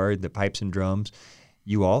Honor Guard, the pipes and drums,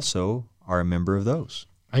 you also are a member of those.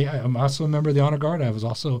 I'm also a member of the Honor Guard. I'm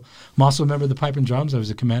also a member of the Pipe and Drums. I was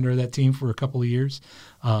a commander of that team for a couple of years.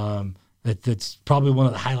 That's probably one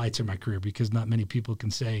of the highlights of my career because not many people can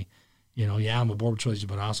say, I'm a Border Patrol agent,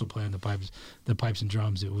 but I also play on the pipes and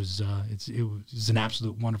drums. It was an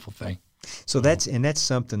absolute wonderful thing. So that's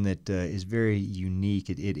something that is very unique.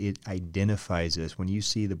 It identifies us when you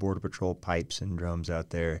see the Border Patrol pipes and drums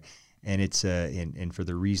out there, and it's and for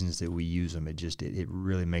the reasons that we use them, it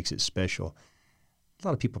really makes it special. A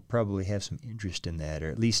lot of people probably have some interest in that, or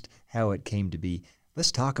at least how it came to be.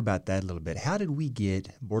 Let's talk about that a little bit. How did we get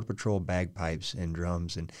Border Patrol bagpipes and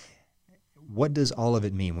drums, and what does all of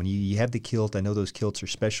it mean? When you have the kilt, I know those kilts are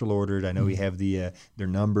special ordered. I know we have they're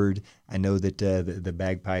numbered. I know that the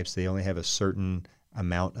bagpipes, they only have a certain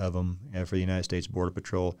amount of them for the United States Border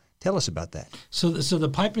Patrol. Tell us about that. So the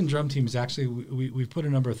pipe and drum team is actually, we've put a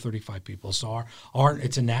number of 35 people. So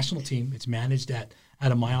it's a national team. It's managed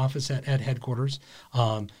out of my office at headquarters.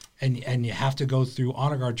 And you have to go through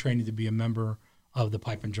Honor Guard training to be a member of the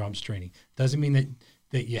pipe and drums training. Doesn't mean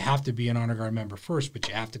that you have to be an Honor Guard member first, but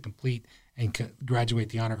you have to complete and graduate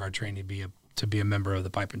the Honor Guard training to be a member of the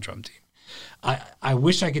pipe and drum team. I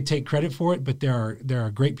wish I could take credit for it, but there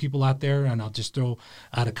are great people out there, and I'll just throw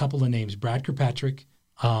out a couple of names: Brad Kirkpatrick,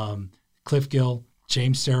 Cliff Gill,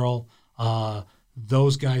 James Serrell.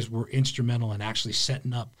 Those guys were instrumental in actually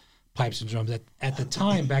setting up pipes and drums. At the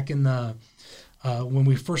time, back in the when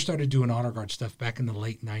we first started doing Honor Guard stuff back in the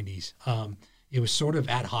late 90s, it was sort of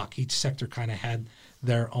ad hoc. Each sector kind of had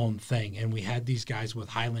their own thing, and we had these guys with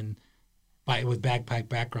with bagpipe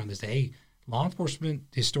background that say, hey, law enforcement,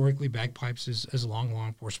 historically, bagpipes is long law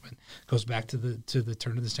enforcement. It goes back to the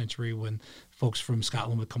turn of the century when folks from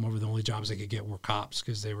Scotland would come over. The only jobs they could get were cops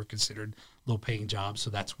because they were considered low-paying jobs. So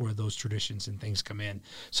that's where those traditions and things come in.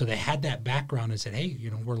 So they had that background and said, hey,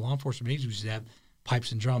 we're law enforcement agencies. We should have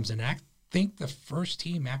pipes and drums. And I think the first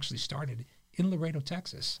team actually started in Laredo,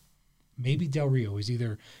 Texas. Maybe Del Rio. It was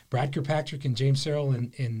either Brad Kirkpatrick and James Serrell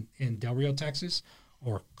in Del Rio, Texas,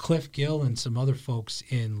 or Cliff Gill and some other folks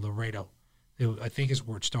in Laredo. I think is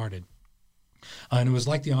where it started. And it was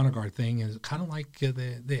like the Honor Guard thing. It was kind of like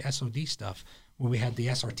the SOD stuff where we had the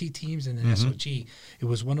SRT teams and the SOG. It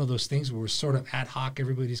was one of those things where it was sort of ad hoc.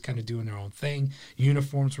 Everybody's kind of doing their own thing.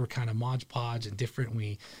 Uniforms were kind of Mod Podge and different.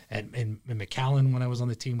 In McAllen, when I was on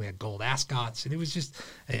the team, we had gold ascots. And it was just,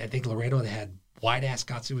 I think Laredo, they had white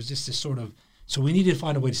ascots. It was just this sort of, so we needed to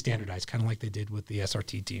find a way to standardize, kind of like they did with the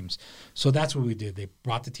SRT teams. So that's what we did. They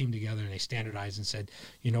brought the team together and they standardized and said,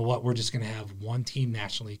 you know what, we're just going to have one team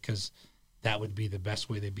nationally because that would be the best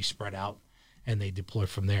way. They'd be spread out, and they deploy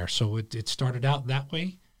from there. So it started out that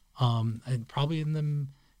way, and probably in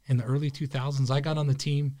the early 2000s. I got on the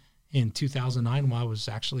team in 2009 while I was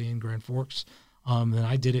actually in Grand Forks, and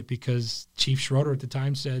I did it because Chief Schroeder at the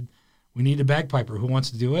time said, "We need a bagpiper. Who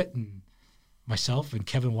wants to do it?" And myself and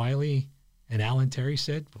Kevin Wiley and Alan Terry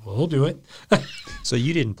said, "Well, we'll do it." So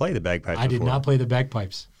you didn't play the bagpipes I did before. not play the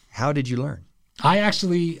bagpipes. How did you learn? I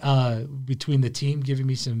actually, between the team giving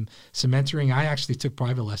me some mentoring, I actually took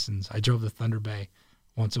private lessons. I drove to Thunder Bay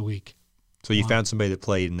once a week. So you found somebody that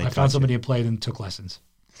played, and they I found somebody who played and took lessons.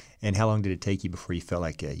 And how long did it take you before you felt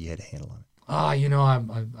like you had a handle on it?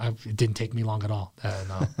 It didn't take me long at all.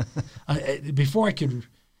 No. Before I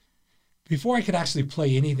could actually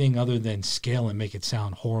play anything other than scale and make it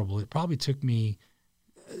sound horrible, it probably took me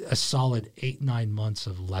a solid 8-9 months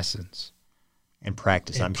of lessons. And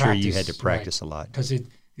practice. I'm sure you had to practice a lot. Because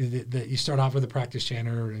you start off with a practice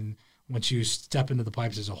chanter, and once you step into the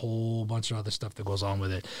pipes, there's a whole bunch of other stuff that goes on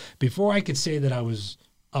with it. Before I could say that I was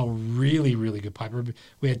a really, really good piper,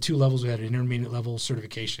 we had 2 levels. We had an intermediate level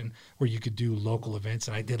certification where you could do local events,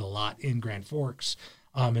 and I did a lot in Grand Forks.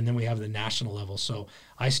 And then we have the national level. So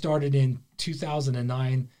I started in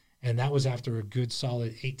 2009, and that was after a good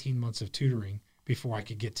solid 18 months of tutoring before I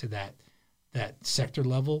could get to that sector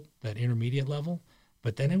level, that intermediate level.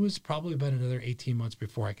 But then it was probably about another 18 months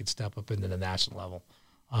before I could step up into the national level.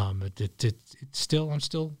 I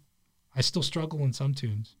still struggle in some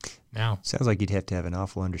tunes now. Sounds like you'd have to have an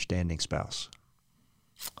awful understanding spouse.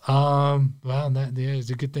 Well, it's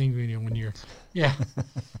a good thing when you're, yeah.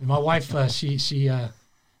 My wife,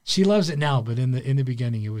 she loves it now, but in the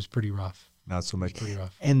beginning, it was pretty rough. Not so much. Pretty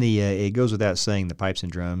rough. And it goes without saying, the Pipes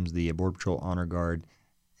and Drums, the Border Patrol Honor Guard,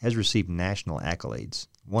 has received national accolades,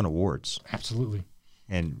 won awards. Absolutely.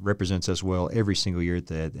 And represents us well every single year at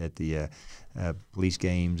the police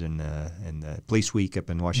games and the police week up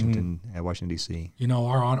in Washington, Washington D.C. You know,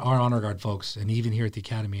 our honor guard folks, and even here at the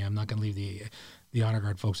academy, I'm not going to leave the honor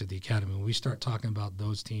guard folks at the academy. When we start talking about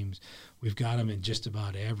those teams, we've got them in just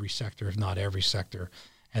about every sector, if not every sector.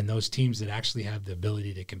 And those teams that actually have the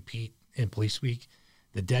ability to compete in police week,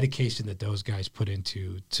 the dedication that those guys put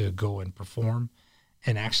into to go and perform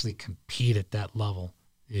and actually compete at that level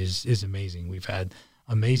is amazing. We've had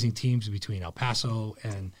amazing teams between El Paso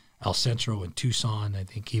and El Centro and Tucson. I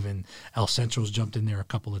think even El Centro's jumped in there a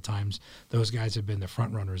couple of times. Those guys have been the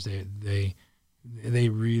front runners. They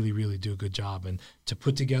really, really do a good job. And to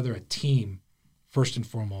put together a team, first and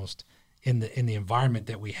foremost, in the environment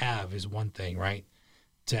that we have is one thing, right?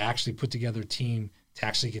 To actually put together a team, to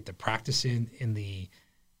actually get the practice in the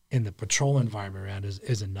patrol environment around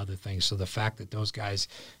is another thing. So the fact that those guys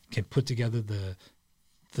can put together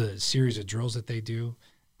the series of drills that they do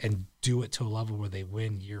and do it to a level where they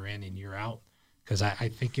win year in and year out. Because I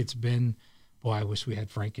think it's been, boy, I wish we had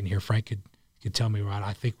Frank in here. Frank could tell me, right,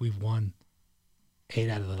 I think we've won 8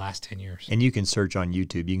 out of the last 10 years. And you can search on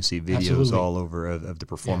YouTube. You can see videos Absolutely. all over of the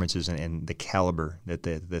performances and the caliber that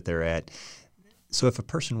they're at. So if a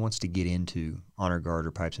person wants to get into Honor Guard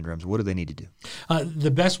or Pipes and Drums, what do they need to do?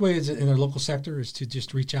 The best way is in their local sector is to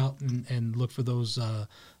just reach out and look for those.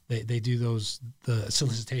 They do the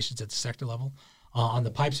solicitations at the sector level. On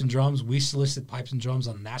the Pipes and Drums, we solicit Pipes and Drums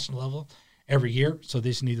on the national level every year. So they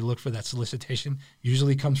just need to look for that solicitation.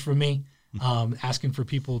 Usually comes from me, asking for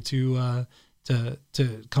people to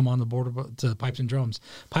come on the board to Pipes and Drums.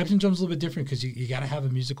 Pipes and Drums is a little bit different because you got to have a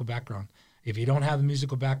musical background. If you don't have a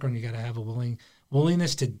musical background, you got to have a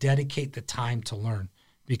willingness to dedicate the time to learn,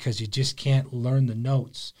 because you just can't learn the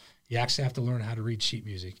notes. You actually have to learn how to read sheet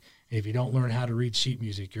music. And if you don't learn how to read sheet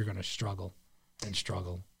music, you're going to struggle and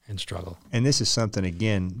struggle and struggle. And this is something,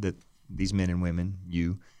 again, that these men and women,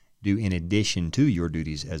 you do in addition to your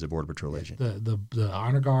duties as a Border Patrol agent. The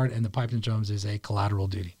Honor Guard and the Pipes and Drums is a collateral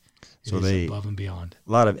duty. So it they is above and beyond.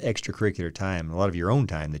 A lot of extracurricular time, a lot of your own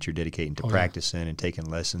time that you're dedicating to practicing and taking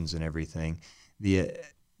lessons and everything.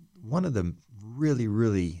 One of the really,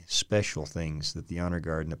 really special things that the Honor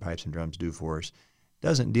Guard and the Pipes and Drums do for us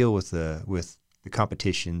doesn't deal with the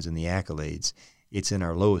competitions and the accolades. It's in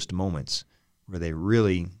our lowest moments where they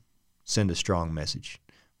really send a strong message.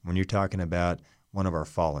 When you're talking about one of our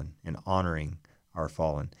fallen and honoring our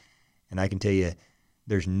fallen. And I can tell you,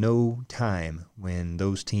 there's no time when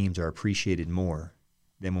those teams are appreciated more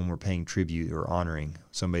than when we're paying tribute or honoring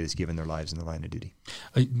somebody that's given their lives in the line of duty.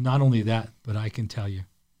 Not only that, but I can tell you,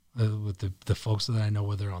 with the folks that I know,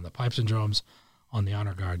 whether on the Pipes and Drums, on the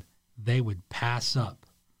Honor Guard, they would pass up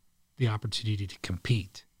the opportunity to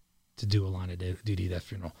compete to do a line of duty death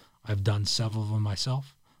funeral. I've done several of them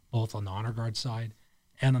myself, both on the Honor Guard side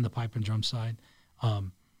and on the Pipe and Drum side.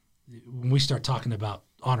 when we start talking about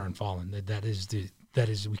honor and fallen, that is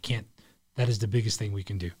the biggest thing we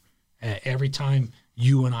can do. Every time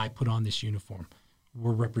you and I put on this uniform,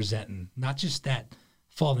 we're representing not just that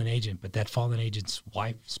fallen agent, but that fallen agent's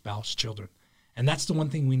wife, spouse, children. And that's the one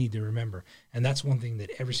thing we need to remember. And that's one thing that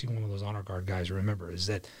every single one of those honor guard guys remember, is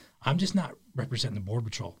that I'm just not representing the Border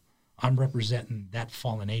Patrol. I'm representing that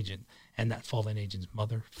fallen agent and that fallen agent's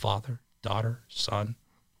mother, father, daughter, son,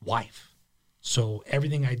 wife. So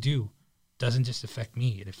everything I do doesn't just affect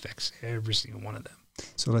me, it affects every single one of them.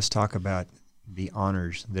 So let's talk about the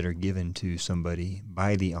honors that are given to somebody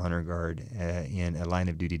by the honor guard in a line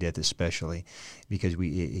of duty death, especially because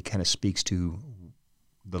it kind of speaks to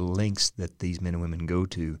the lengths that these men and women go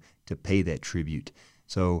to pay that tribute.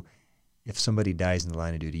 So if somebody dies in the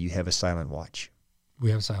line of duty, you have a silent watch.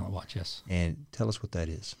 We have a silent watch, yes. And tell us what that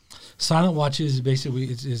is. Silent watch is basically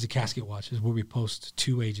is a casket watch. Is where we post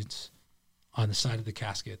 2 agents on the side of the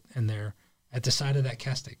casket, and they're at the side of that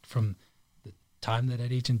casket from the time that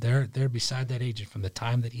agent, they're beside that agent from the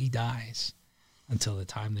time that he dies until the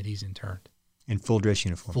time that he's interned. In full dress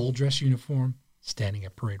uniform. Full dress uniform, standing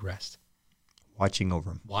at parade rest. Watching over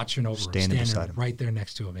him. Watching over him. Standing beside him. Right there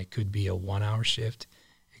next to him. It could be a 1-hour shift.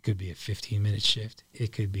 It could be a 15-minute shift.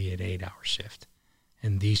 It could be an 8-hour shift.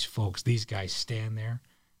 And these folks, these guys stand there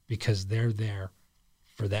because they're there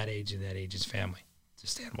for that agent, that agent's family, to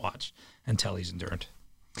stand watch until he's interned.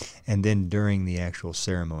 And then during the actual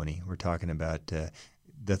ceremony, we're talking about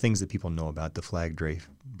the things that people know about: the flag draped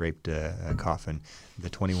coffin, the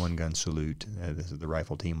 21-gun salute. The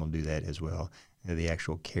rifle team will do that as well. The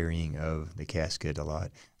actual carrying of the casket a lot.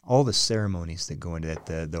 All the ceremonies that go into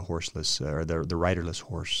that, the horseless or the riderless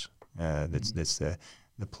horse. That's the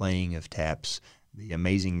playing of taps, the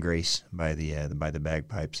Amazing Grace by the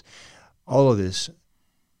bagpipes. All of this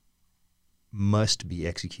must be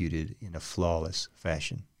executed in a flawless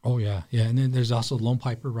fashion. Oh yeah. And then there's also lone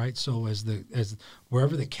piper, right? So as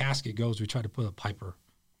wherever the casket goes, we try to put a piper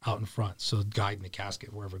out in front, so guiding the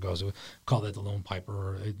casket wherever it goes. We call that the lone piper.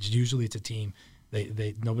 Or usually it's a team.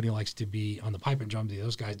 Nobody likes to be on the pipe and drum.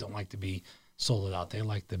 Those guys don't like to be soloed out. They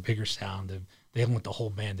like the bigger sound. They want the whole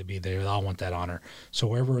band to be there. They all want that honor. So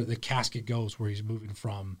wherever the casket goes, where he's moving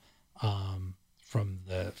from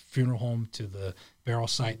the funeral home to the burial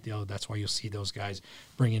site, that's why you'll see those guys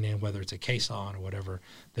bringing in, whether it's a caisson or whatever.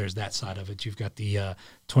 There's that side of it. You've got the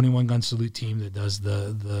 21-gun salute team that does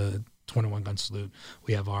the 21-gun salute.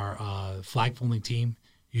 We have our flag folding team.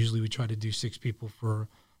 Usually we try to do 6 people for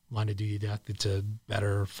line of duty death. It's a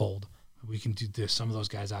better fold. We can do this. Some of those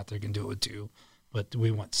guys out there can do it with 2, but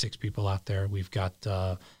we want 6 people out there. We've got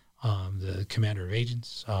the commander of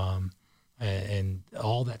agents and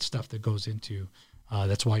all that stuff that goes into.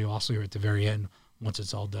 That's why you also hear at the very end, once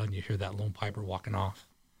it's all done, you hear that lone piper walking off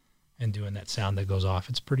and doing that sound that goes off.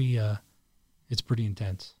 It's pretty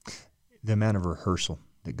intense. The amount of rehearsal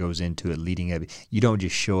that goes into it leading up. You don't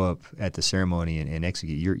just show up at the ceremony and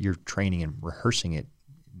execute. You're training and rehearsing it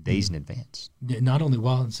days in advance. Yeah, not only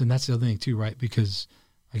and that's the other thing too, right? Because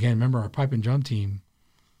again, remember our pipe and drum team.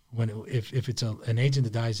 If it's an agent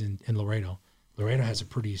that dies in Laredo has a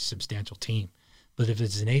pretty substantial team. But if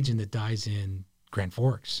it's an agent that dies in Grand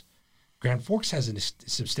Forks has a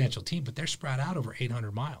substantial team, but they're spread out over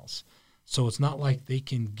 800 miles. So it's not like they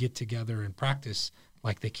can get together and practice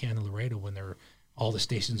like they can in Laredo when all the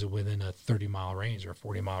stations are within a 30-mile range or a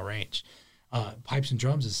 40-mile range. Pipes and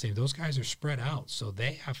drums is the same. Those guys are spread out, so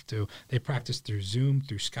they practice through Zoom,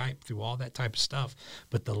 through Skype, through all that type of stuff.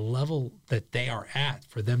 But the level that they are at,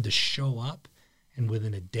 for them to show up and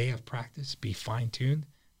within a day of practice be fine-tuned,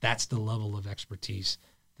 that's the level of expertise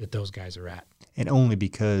that those guys are at. And only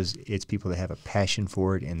because it's people that have a passion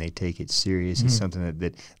for it and they take it serious. Mm-hmm. It's something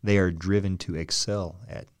that they are driven to excel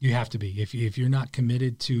at. You have to be. If you're not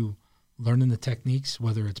committed to learning the techniques,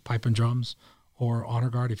 whether it's pipe and drums or honor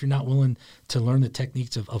guard, if you're not willing to learn the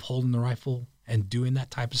techniques of holding the rifle and doing that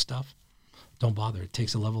type of stuff, don't bother. It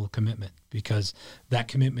takes a level of commitment, because that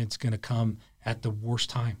commitment's going to come at the worst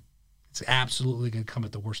time. It's absolutely going to come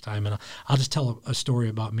at the worst time. And I'll just tell a story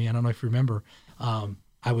about me. I don't know if you remember.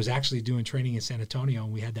 I was actually doing training in San Antonio,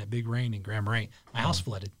 and we had that big rain in Grand Marais. My house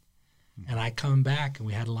flooded. And I come back, and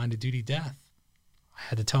we had a line of duty death. I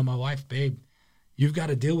had to tell my wife, babe, you've got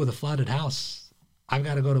to deal with a flooded house. I've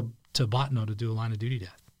got to go to Botno to do a line of duty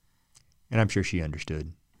death. And I'm sure she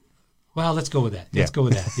understood. Well, let's go with that. Let's go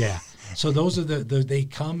with that. Yeah. So those are they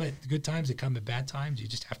come at good times, they come at bad times. You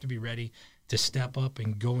just have to be ready to step up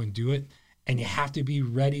and go and do it. And you have to be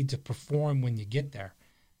ready to perform when you get there,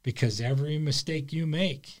 because every mistake you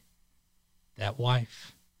make, that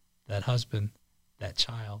wife, that husband, that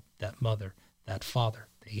child, that mother, that father,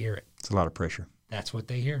 they hear it. It's a lot of pressure. That's what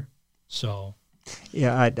they hear. So,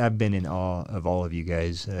 yeah, I've been in awe of all of you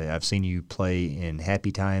guys. I've seen you play in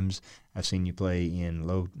happy times. I've seen you play in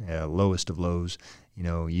lowest of lows. You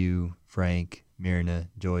know, you, Frank, Myrna,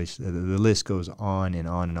 Joyce. The list goes on and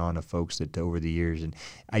on and on of folks that over the years, and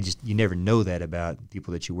you never know that about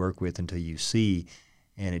people that you work with until you see,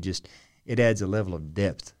 and it adds a level of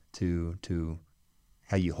depth to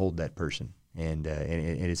how you hold that person, and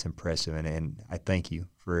it's impressive, and I thank you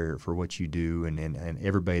for what you do, and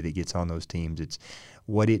everybody that gets on those teams. It's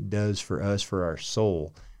what it does for us, for our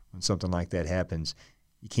soul, when something like that happens.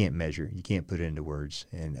 You can't measure, you can't put it into words,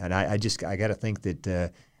 and I got to think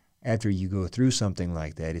that after you go through something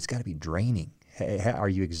like that, it's got to be draining. Are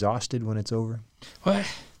you exhausted when it's over? Well,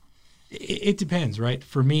 it depends, right?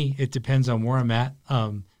 For me, it depends on where I'm at.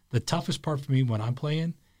 The toughest part for me when I'm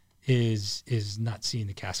playing is not seeing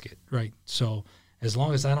the casket, right? So as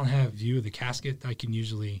long as I don't have view of the casket, I can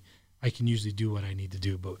usually do what I need to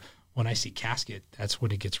do. But when I see casket, that's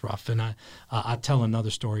when it gets rough. And I'll tell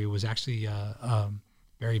another story. It was actually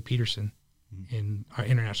Barry Peterson in our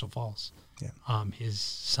International Falls. Yeah. His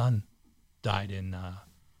son died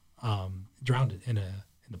drowned in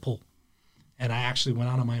the pool. And I actually went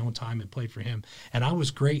out on my own time and played for him. And I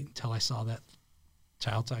was great until I saw that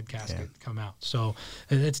child side casket come out. So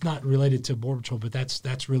it's not related to Border Patrol, but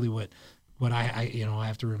that's really what I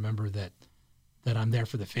have to remember that I'm there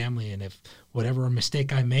for the family. And if whatever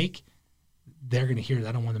mistake I make, they're going to hear that.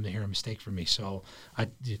 I don't want them to hear a mistake from me. So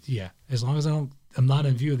as long as I'm not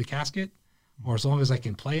in view of the casket, or as long as I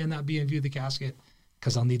can play and not be in view of the casket,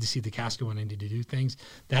 because I'll need to see the casket when I need to do things.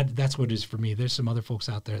 That's what it is for me. There's some other folks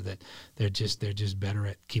out there that they're just better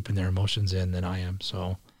at keeping their emotions in than I am.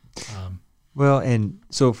 So, well, and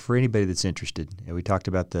so for anybody that's interested, we talked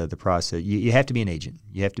about the process. You have to be an agent.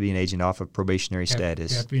 You have to be an agent off of probationary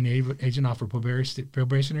status. You have to be an agent off of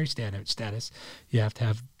probationary status. You have to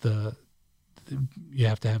have the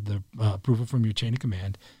approval from your chain of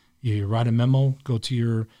command. You write a memo,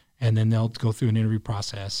 and then they'll go through an interview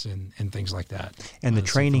process and things like that. And the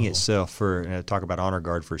training itself, for talk about Honor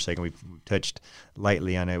Guard for a second, we've touched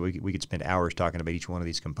lightly on it. We could spend hours talking about each one of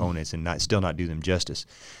these components and still not do them justice.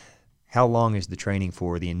 How long is the training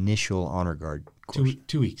for the initial Honor Guard course?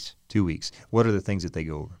 2 weeks. 2 weeks. What are the things that they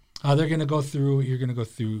go over? You're going to go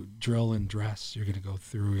through drill and dress. You're going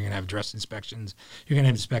to have dress inspections. You're going to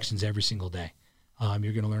have inspections every single day.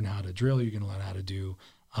 You're going to learn how to drill. You're going to learn how to do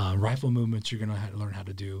rifle movements. You're going to learn how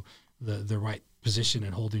to do the right position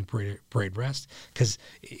and holding parade rest, because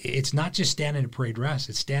it's not just standing at parade rest.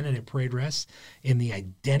 It's standing at parade rest in the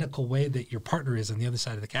identical way that your partner is on the other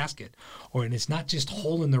side of the casket. And it's not just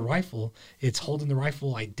holding the rifle. It's holding the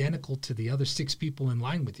rifle identical to the other 6 people in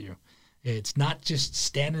line with you. It's not just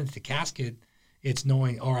standing at the casket. It's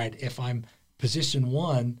knowing, all right, if I'm position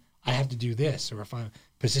 1, I have to do this, or if I'm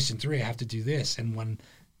position 3, I have to do this, and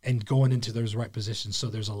going into those right positions. So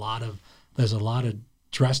there's a lot of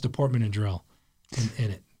dress, deportment, and drill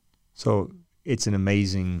in it. So it's an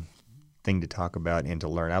amazing thing to talk about and to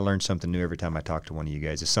learn. I learn something new every time I talk to one of you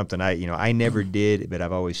guys. It's something I never did, but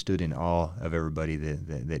I've always stood in awe of everybody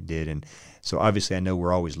that did. And so obviously I know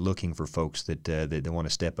we're always looking for folks that want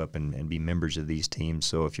to step up and be members of these teams.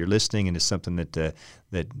 So if you're listening and it's something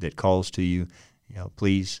that calls to you,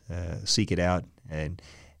 please seek it out and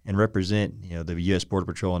represent the U.S. Border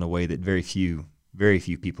Patrol in a way that very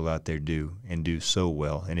few people out there do, and do so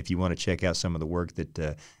well. And if you want to check out some of the work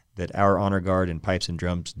that our Honor Guard and Pipes and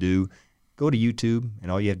Drums do, go to YouTube,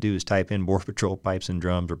 and all you have to do is type in Border Patrol Pipes and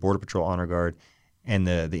Drums or Border Patrol Honor Guard, and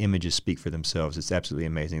the images speak for themselves. It's absolutely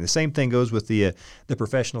amazing. The same thing goes with the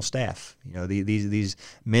professional staff. These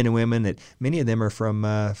men and women that many of them are from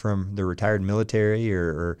the retired military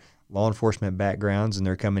or law enforcement backgrounds, and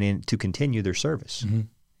they're coming in to continue their service. Mm-hmm.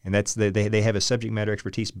 And that's they have a subject matter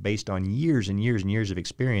expertise based on years and years and years of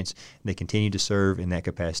experience, and they continue to serve in that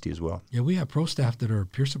capacity as well. Yeah, we have pro staff that are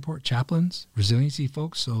peer support chaplains, resiliency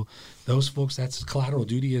folks. So those folks, that's collateral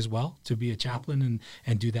duty as well, to be a chaplain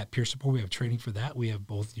and do that peer support. We have training for that. We have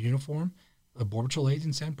both uniform, Border Patrol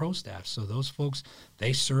agents, and pro staff. So those folks,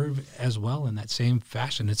 they serve as well in that same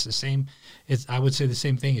fashion. It's the same. I would say the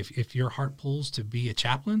same thing. If your heart pulls to be a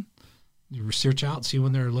chaplain, research out, see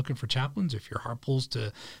when they're looking for chaplains. If your heart pulls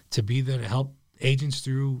to be there to help agents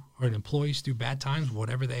through or employees through bad times,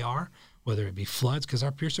 whatever they are, whether it be floods, because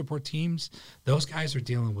our peer support teams, those guys are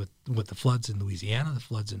dealing with the floods in Louisiana, the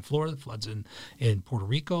floods in Florida, the floods in Puerto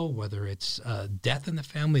Rico, whether it's death in the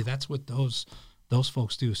family, that's what those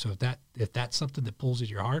folks do. So if that's something that pulls at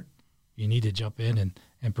your heart, you need to jump in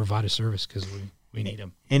and provide a service, because we need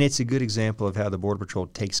them. And it's a good example of how the Border Patrol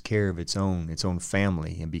takes care of its own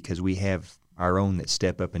family, and because we have our own that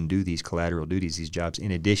step up and do these collateral duties, these jobs,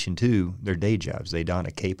 in addition to their day jobs. They don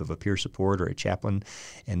a cape of a peer support or a chaplain,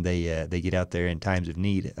 and they get out there in times of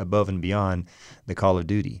need above and beyond the call of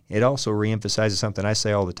duty. It also reemphasizes something I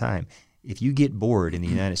say all the time. If you get bored in the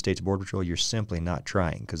United States Border Patrol, you're simply not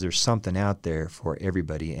trying, because there's something out there for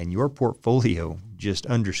everybody, and your portfolio just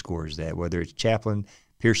underscores that, whether it's chaplain,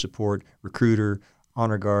 peer support, recruiter,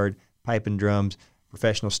 honor guard, pipe and drums,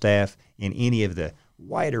 professional staff, in any of the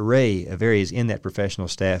wide array of areas in that professional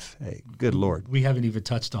staff. Good Lord. We haven't even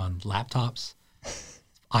touched on laptops,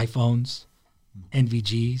 iPhones,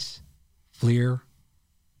 NVGs, FLIR,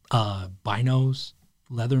 binos,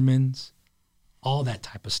 Leathermans, all that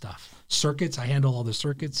type of stuff. Circuits, I handle all the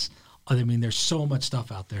circuits. I mean, there's so much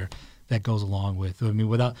stuff out there that goes along with. I mean,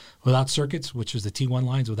 without circuits, which was the T1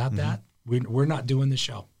 lines, without that, we're not doing this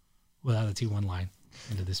show without a T1 line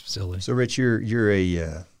into this facility. So, Rich, you're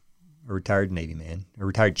a retired Navy man, a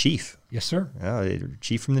retired chief. Yes, sir.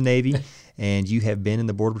 Chief from the Navy, and you have been in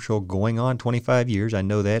the Border Patrol going on 25 years. I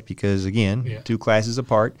know that because, again, 2 classes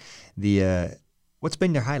apart. What's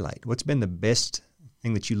been your highlight? What's been the best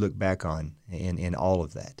thing that you look back on in all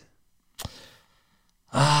of that?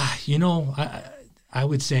 I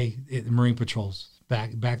would say Marine patrols,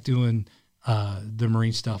 back doing the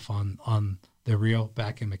Marine stuff on the Rio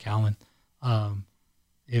back in McAllen.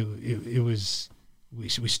 It was, we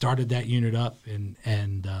started that unit up,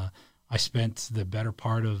 and I spent the better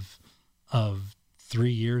part of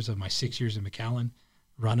 3 years of my 6 years in McAllen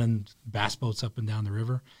running bass boats up and down the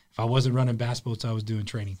river. If I wasn't running bass boats, I was doing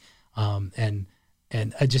training.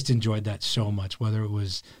 And I just enjoyed that so much, whether it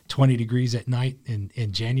was 20 degrees at night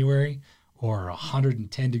in January or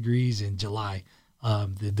 110 degrees in July.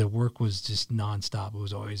 The work was just nonstop. It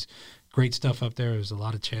was always great stuff up there. There was a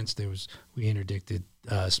lot of chance we interdicted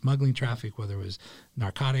smuggling traffic, whether it was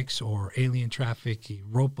narcotics or alien traffic,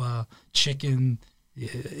 Europa, chicken,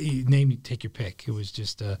 take your pick. It was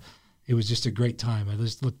just a great time. I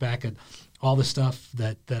just look back at all the stuff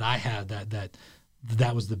that I had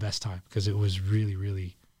that was the best time, because it was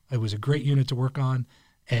really, it was a great unit to work on,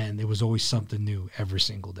 and it was always something new every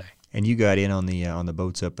single day. And you got in on the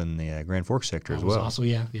boats up in the Grand Forks sector as well. Also,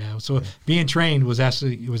 yeah. So being trained was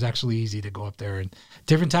actually easy to go up there, and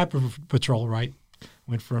different type of patrol, right?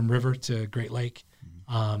 Went from river to Great Lake,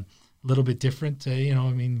 a little bit different.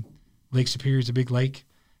 Lake Superior is a big lake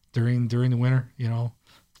during the winter. A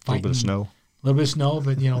little bit of snow,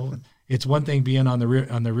 but it's one thing being on the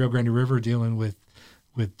Rio Grande River dealing with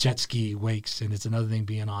jet ski wakes, and it's another thing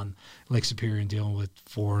being on Lake Superior and dealing with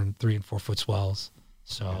 3 and 4 foot swells.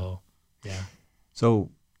 So, yeah. So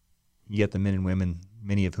you get the men and women,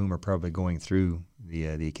 many of whom are probably going through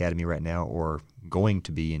the academy right now or going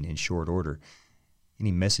to be in short order.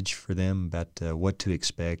 Any message for them about what to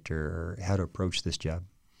expect or how to approach this job?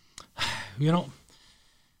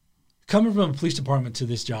 Coming from a police department to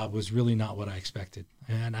this job was really not what I expected.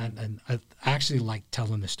 And I actually like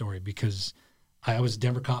telling this story because I was a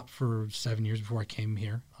Denver cop for 7 years before I came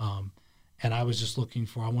here. And I was just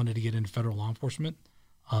I wanted to get into federal law enforcement.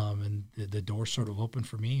 And the door sort of opened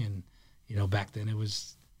for me. And, back then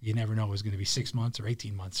you never know, it was going to be 6 months or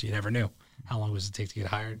 18 months. You never knew how long it was to take to get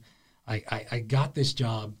hired. I got this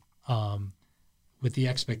job with the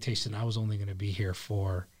expectation I was only going to be here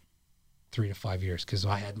for 3 to 5 years, because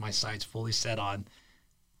I had my sights fully set on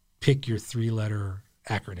pick your 3-letter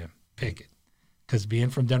acronym, pick it. Because being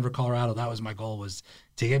from Denver, Colorado, that was my goal, was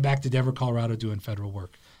to get back to Denver, Colorado doing federal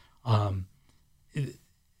work.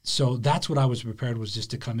 So that's what I was prepared, was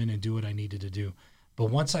just to come in and do what I needed to do. But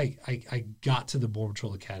once I got to the Border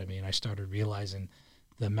Patrol Academy and I started realizing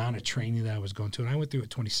the amount of training that I was going to, and I went through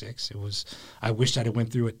at 26. I wished I'd have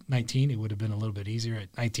went through at 19. It would have been a little bit easier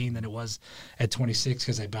at 19 than it was at 26,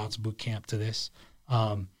 because I bounced boot camp to this.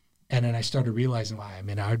 And then I started realizing,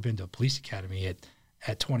 I'd been to a police academy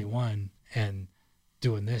at 21, and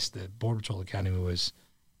doing this, the Border Patrol Academy was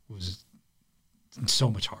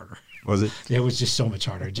so much harder. Was it? It was just so much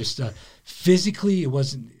harder. Just physically, it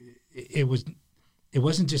wasn't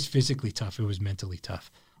just physically tough. It was mentally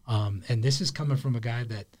tough. And this is coming from a guy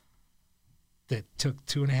that took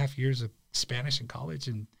 2.5 years of Spanish in college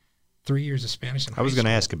and 3 years of Spanish in high school. I was going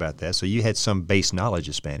to ask about that. So you had some base knowledge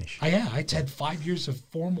of Spanish. I had 5 years of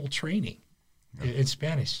formal training in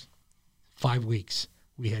Spanish. 5 weeks.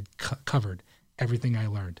 We had covered everything I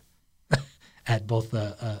learned at both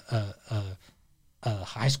a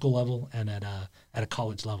high school level and at a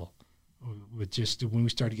college level. With just when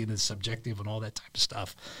we started getting into subjective and all that type of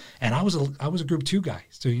stuff. And I was a group 2 guy.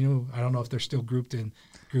 So, I don't know if they're still grouped in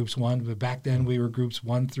groups 1, but back then we were groups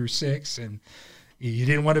 1 through 6. And, You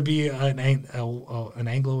didn't want to be an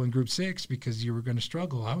Anglo in Group 6 because you were going to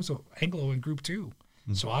struggle. I was an Anglo in Group 2.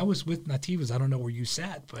 So I was with Nativas. I don't know where you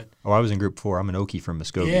sat, but I was in Group 4. I'm an Okie from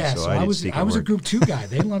Muskogee. Yeah, so I was a Group 2 guy.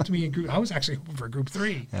 They lumped me in Group. I was actually hoping for Group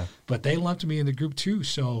 3, but they lumped me in the Group 2.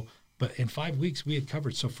 So, but in 5 weeks we had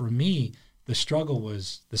covered. So for me, the struggle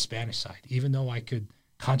was the Spanish side. Even though I could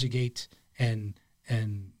conjugate and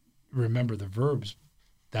remember the verbs,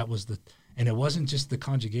 that was and it wasn't just the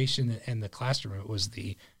conjugation and the classroom. It was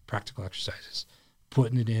the practical exercises,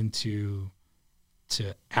 putting it into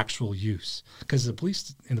actual use. Because in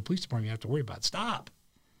the police department, you have to worry about stop.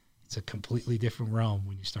 It's a completely different realm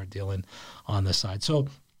when you start dealing on this side. So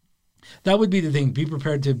that would be the thing. Be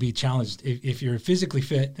prepared to be challenged. If you're physically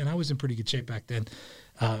fit, and I was in pretty good shape back then,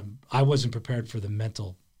 I wasn't prepared for the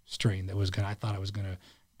mental strain that I thought I was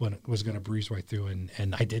gonna breeze right through,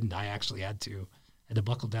 and I didn't. I actually had to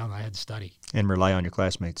buckle down. I had to study and rely on your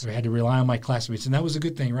classmates. I had to rely on my classmates, and that was a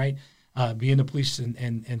good thing, right? Being the police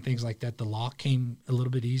and things like that, the law came a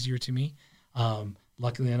little bit easier to me.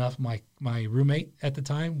 Luckily enough, my roommate at the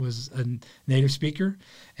time was a native speaker,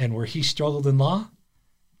 and where he struggled in law,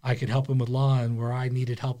 I could help him with law, and where I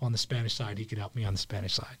needed help on the Spanish side, he could help me on the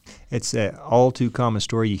Spanish side. It's an all too common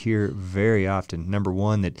story you hear very often. Number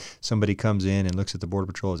one, that somebody comes in and looks at the Border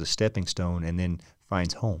Patrol as a stepping stone and then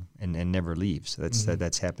finds home and never leaves.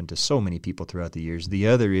 That's happened to so many people throughout the years. The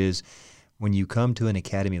other is when you come to an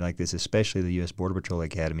academy like this, especially the U.S. Border Patrol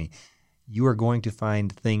Academy, you are going to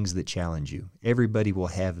find things that challenge you. Everybody will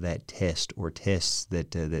have that test or tests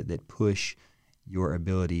that push your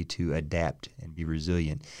ability to adapt and be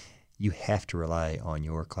resilient. You have to rely on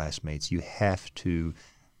your classmates. You have to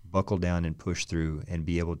buckle down and push through and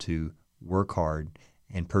be able to work hard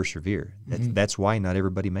and persevere. That's why not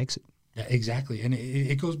everybody makes it. Yeah, exactly. And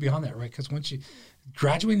it goes beyond that, right? Because once you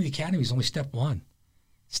graduating the academy is only step one.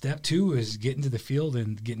 Step two is getting to the field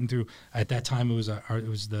and getting through. At that time, it was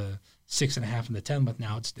the 6.5 and the 10, but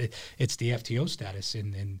now it's the FTO status.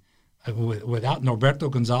 And without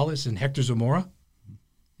Norberto Gonzalez and Hector Zamora,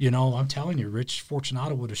 I'm telling you, Rich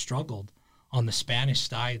Fortunato would have struggled on the Spanish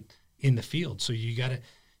side in the field. So you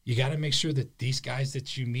gotta make sure that these guys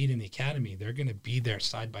that you meet in the academy, they're going to be there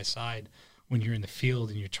side by side when you're in the field,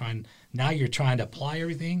 and you're trying to apply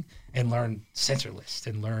everything and learn sensor lists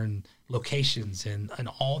and learn locations and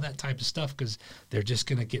all that type of stuff, because they're just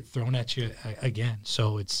going to get thrown at you again.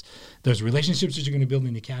 So it's those relationships that you're going to build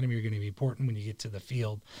in the academy are going to be important when you get to the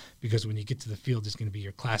field, because when you get to the field, it's going to be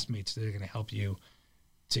your classmates that are going to help you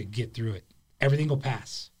to get through it. Everything will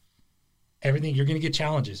pass. Everything, you're going to get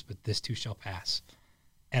challenges, but this too shall pass.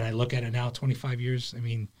 And I look at it now, 25 years. I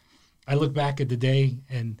mean, I look back at the day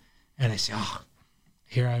and I say,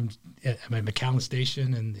 here I'm at McAllen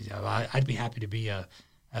Station, and I'd be happy to be a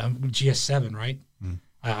GS7, right?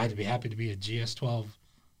 I'd be happy to be a GS12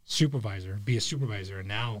 supervisor, be a supervisor. And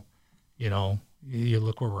now, you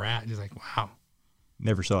look where we're at, and it's like, wow.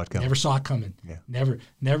 Never saw it coming. Never saw it coming. Yeah. Never.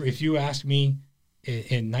 If you asked me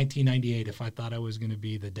in 1998 if I thought I was going to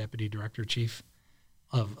be the deputy director chief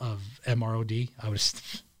of MROD, I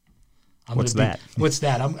was. What's that? What's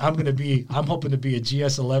that? I'm hoping to be a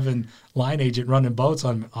GS11 line agent running boats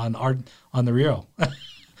on the Rio.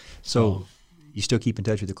 So, you still keep in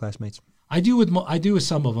touch with your classmates? I do with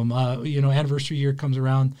some of them. Anniversary year comes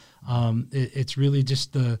around. It's really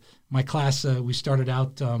just my class. We started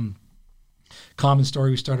out common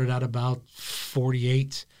story. We started out about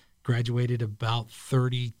 48, graduated about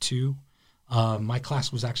 32. My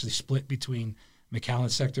class was actually split between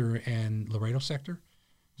McAllen sector and Laredo sector.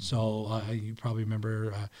 So you probably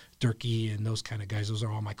remember Durkee and those kind of guys. Those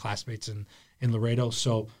are all my classmates in Laredo.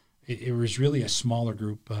 So it was really a smaller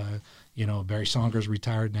group. Barry Songer's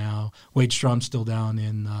retired now. Wade Strum's still down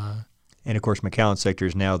in. And of course, McAllen sector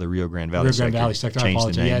is now the Rio Grande Valley sector. I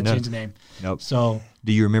apologize. Changed the name. Nope. So,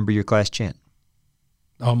 do you remember your class chant?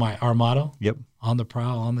 Oh, our motto? Yep. On the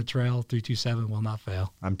prowl, on the trail, 327 will not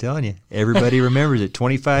fail. I'm telling you, everybody remembers it.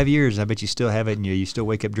 25 years, I bet you still have it, and you still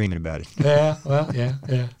wake up dreaming about it. Yeah.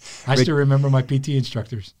 I still remember my PT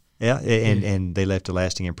instructors. Yeah, and they left a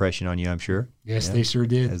lasting impression on you, I'm sure. Yes, they sure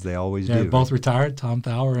did. As they always do. They're both retired, Tom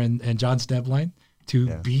Thawer and John Stebline, two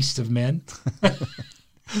beasts of men.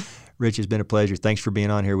 Rich, it's been a pleasure. Thanks for being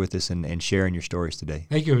on here with us and sharing your stories today.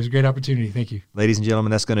 Thank you. It was a great opportunity. Thank you. Ladies and gentlemen,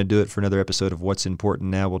 that's going to do it for another episode of What's Important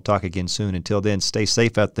Now. We'll talk again soon. Until then, stay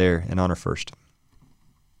safe out there and honor first.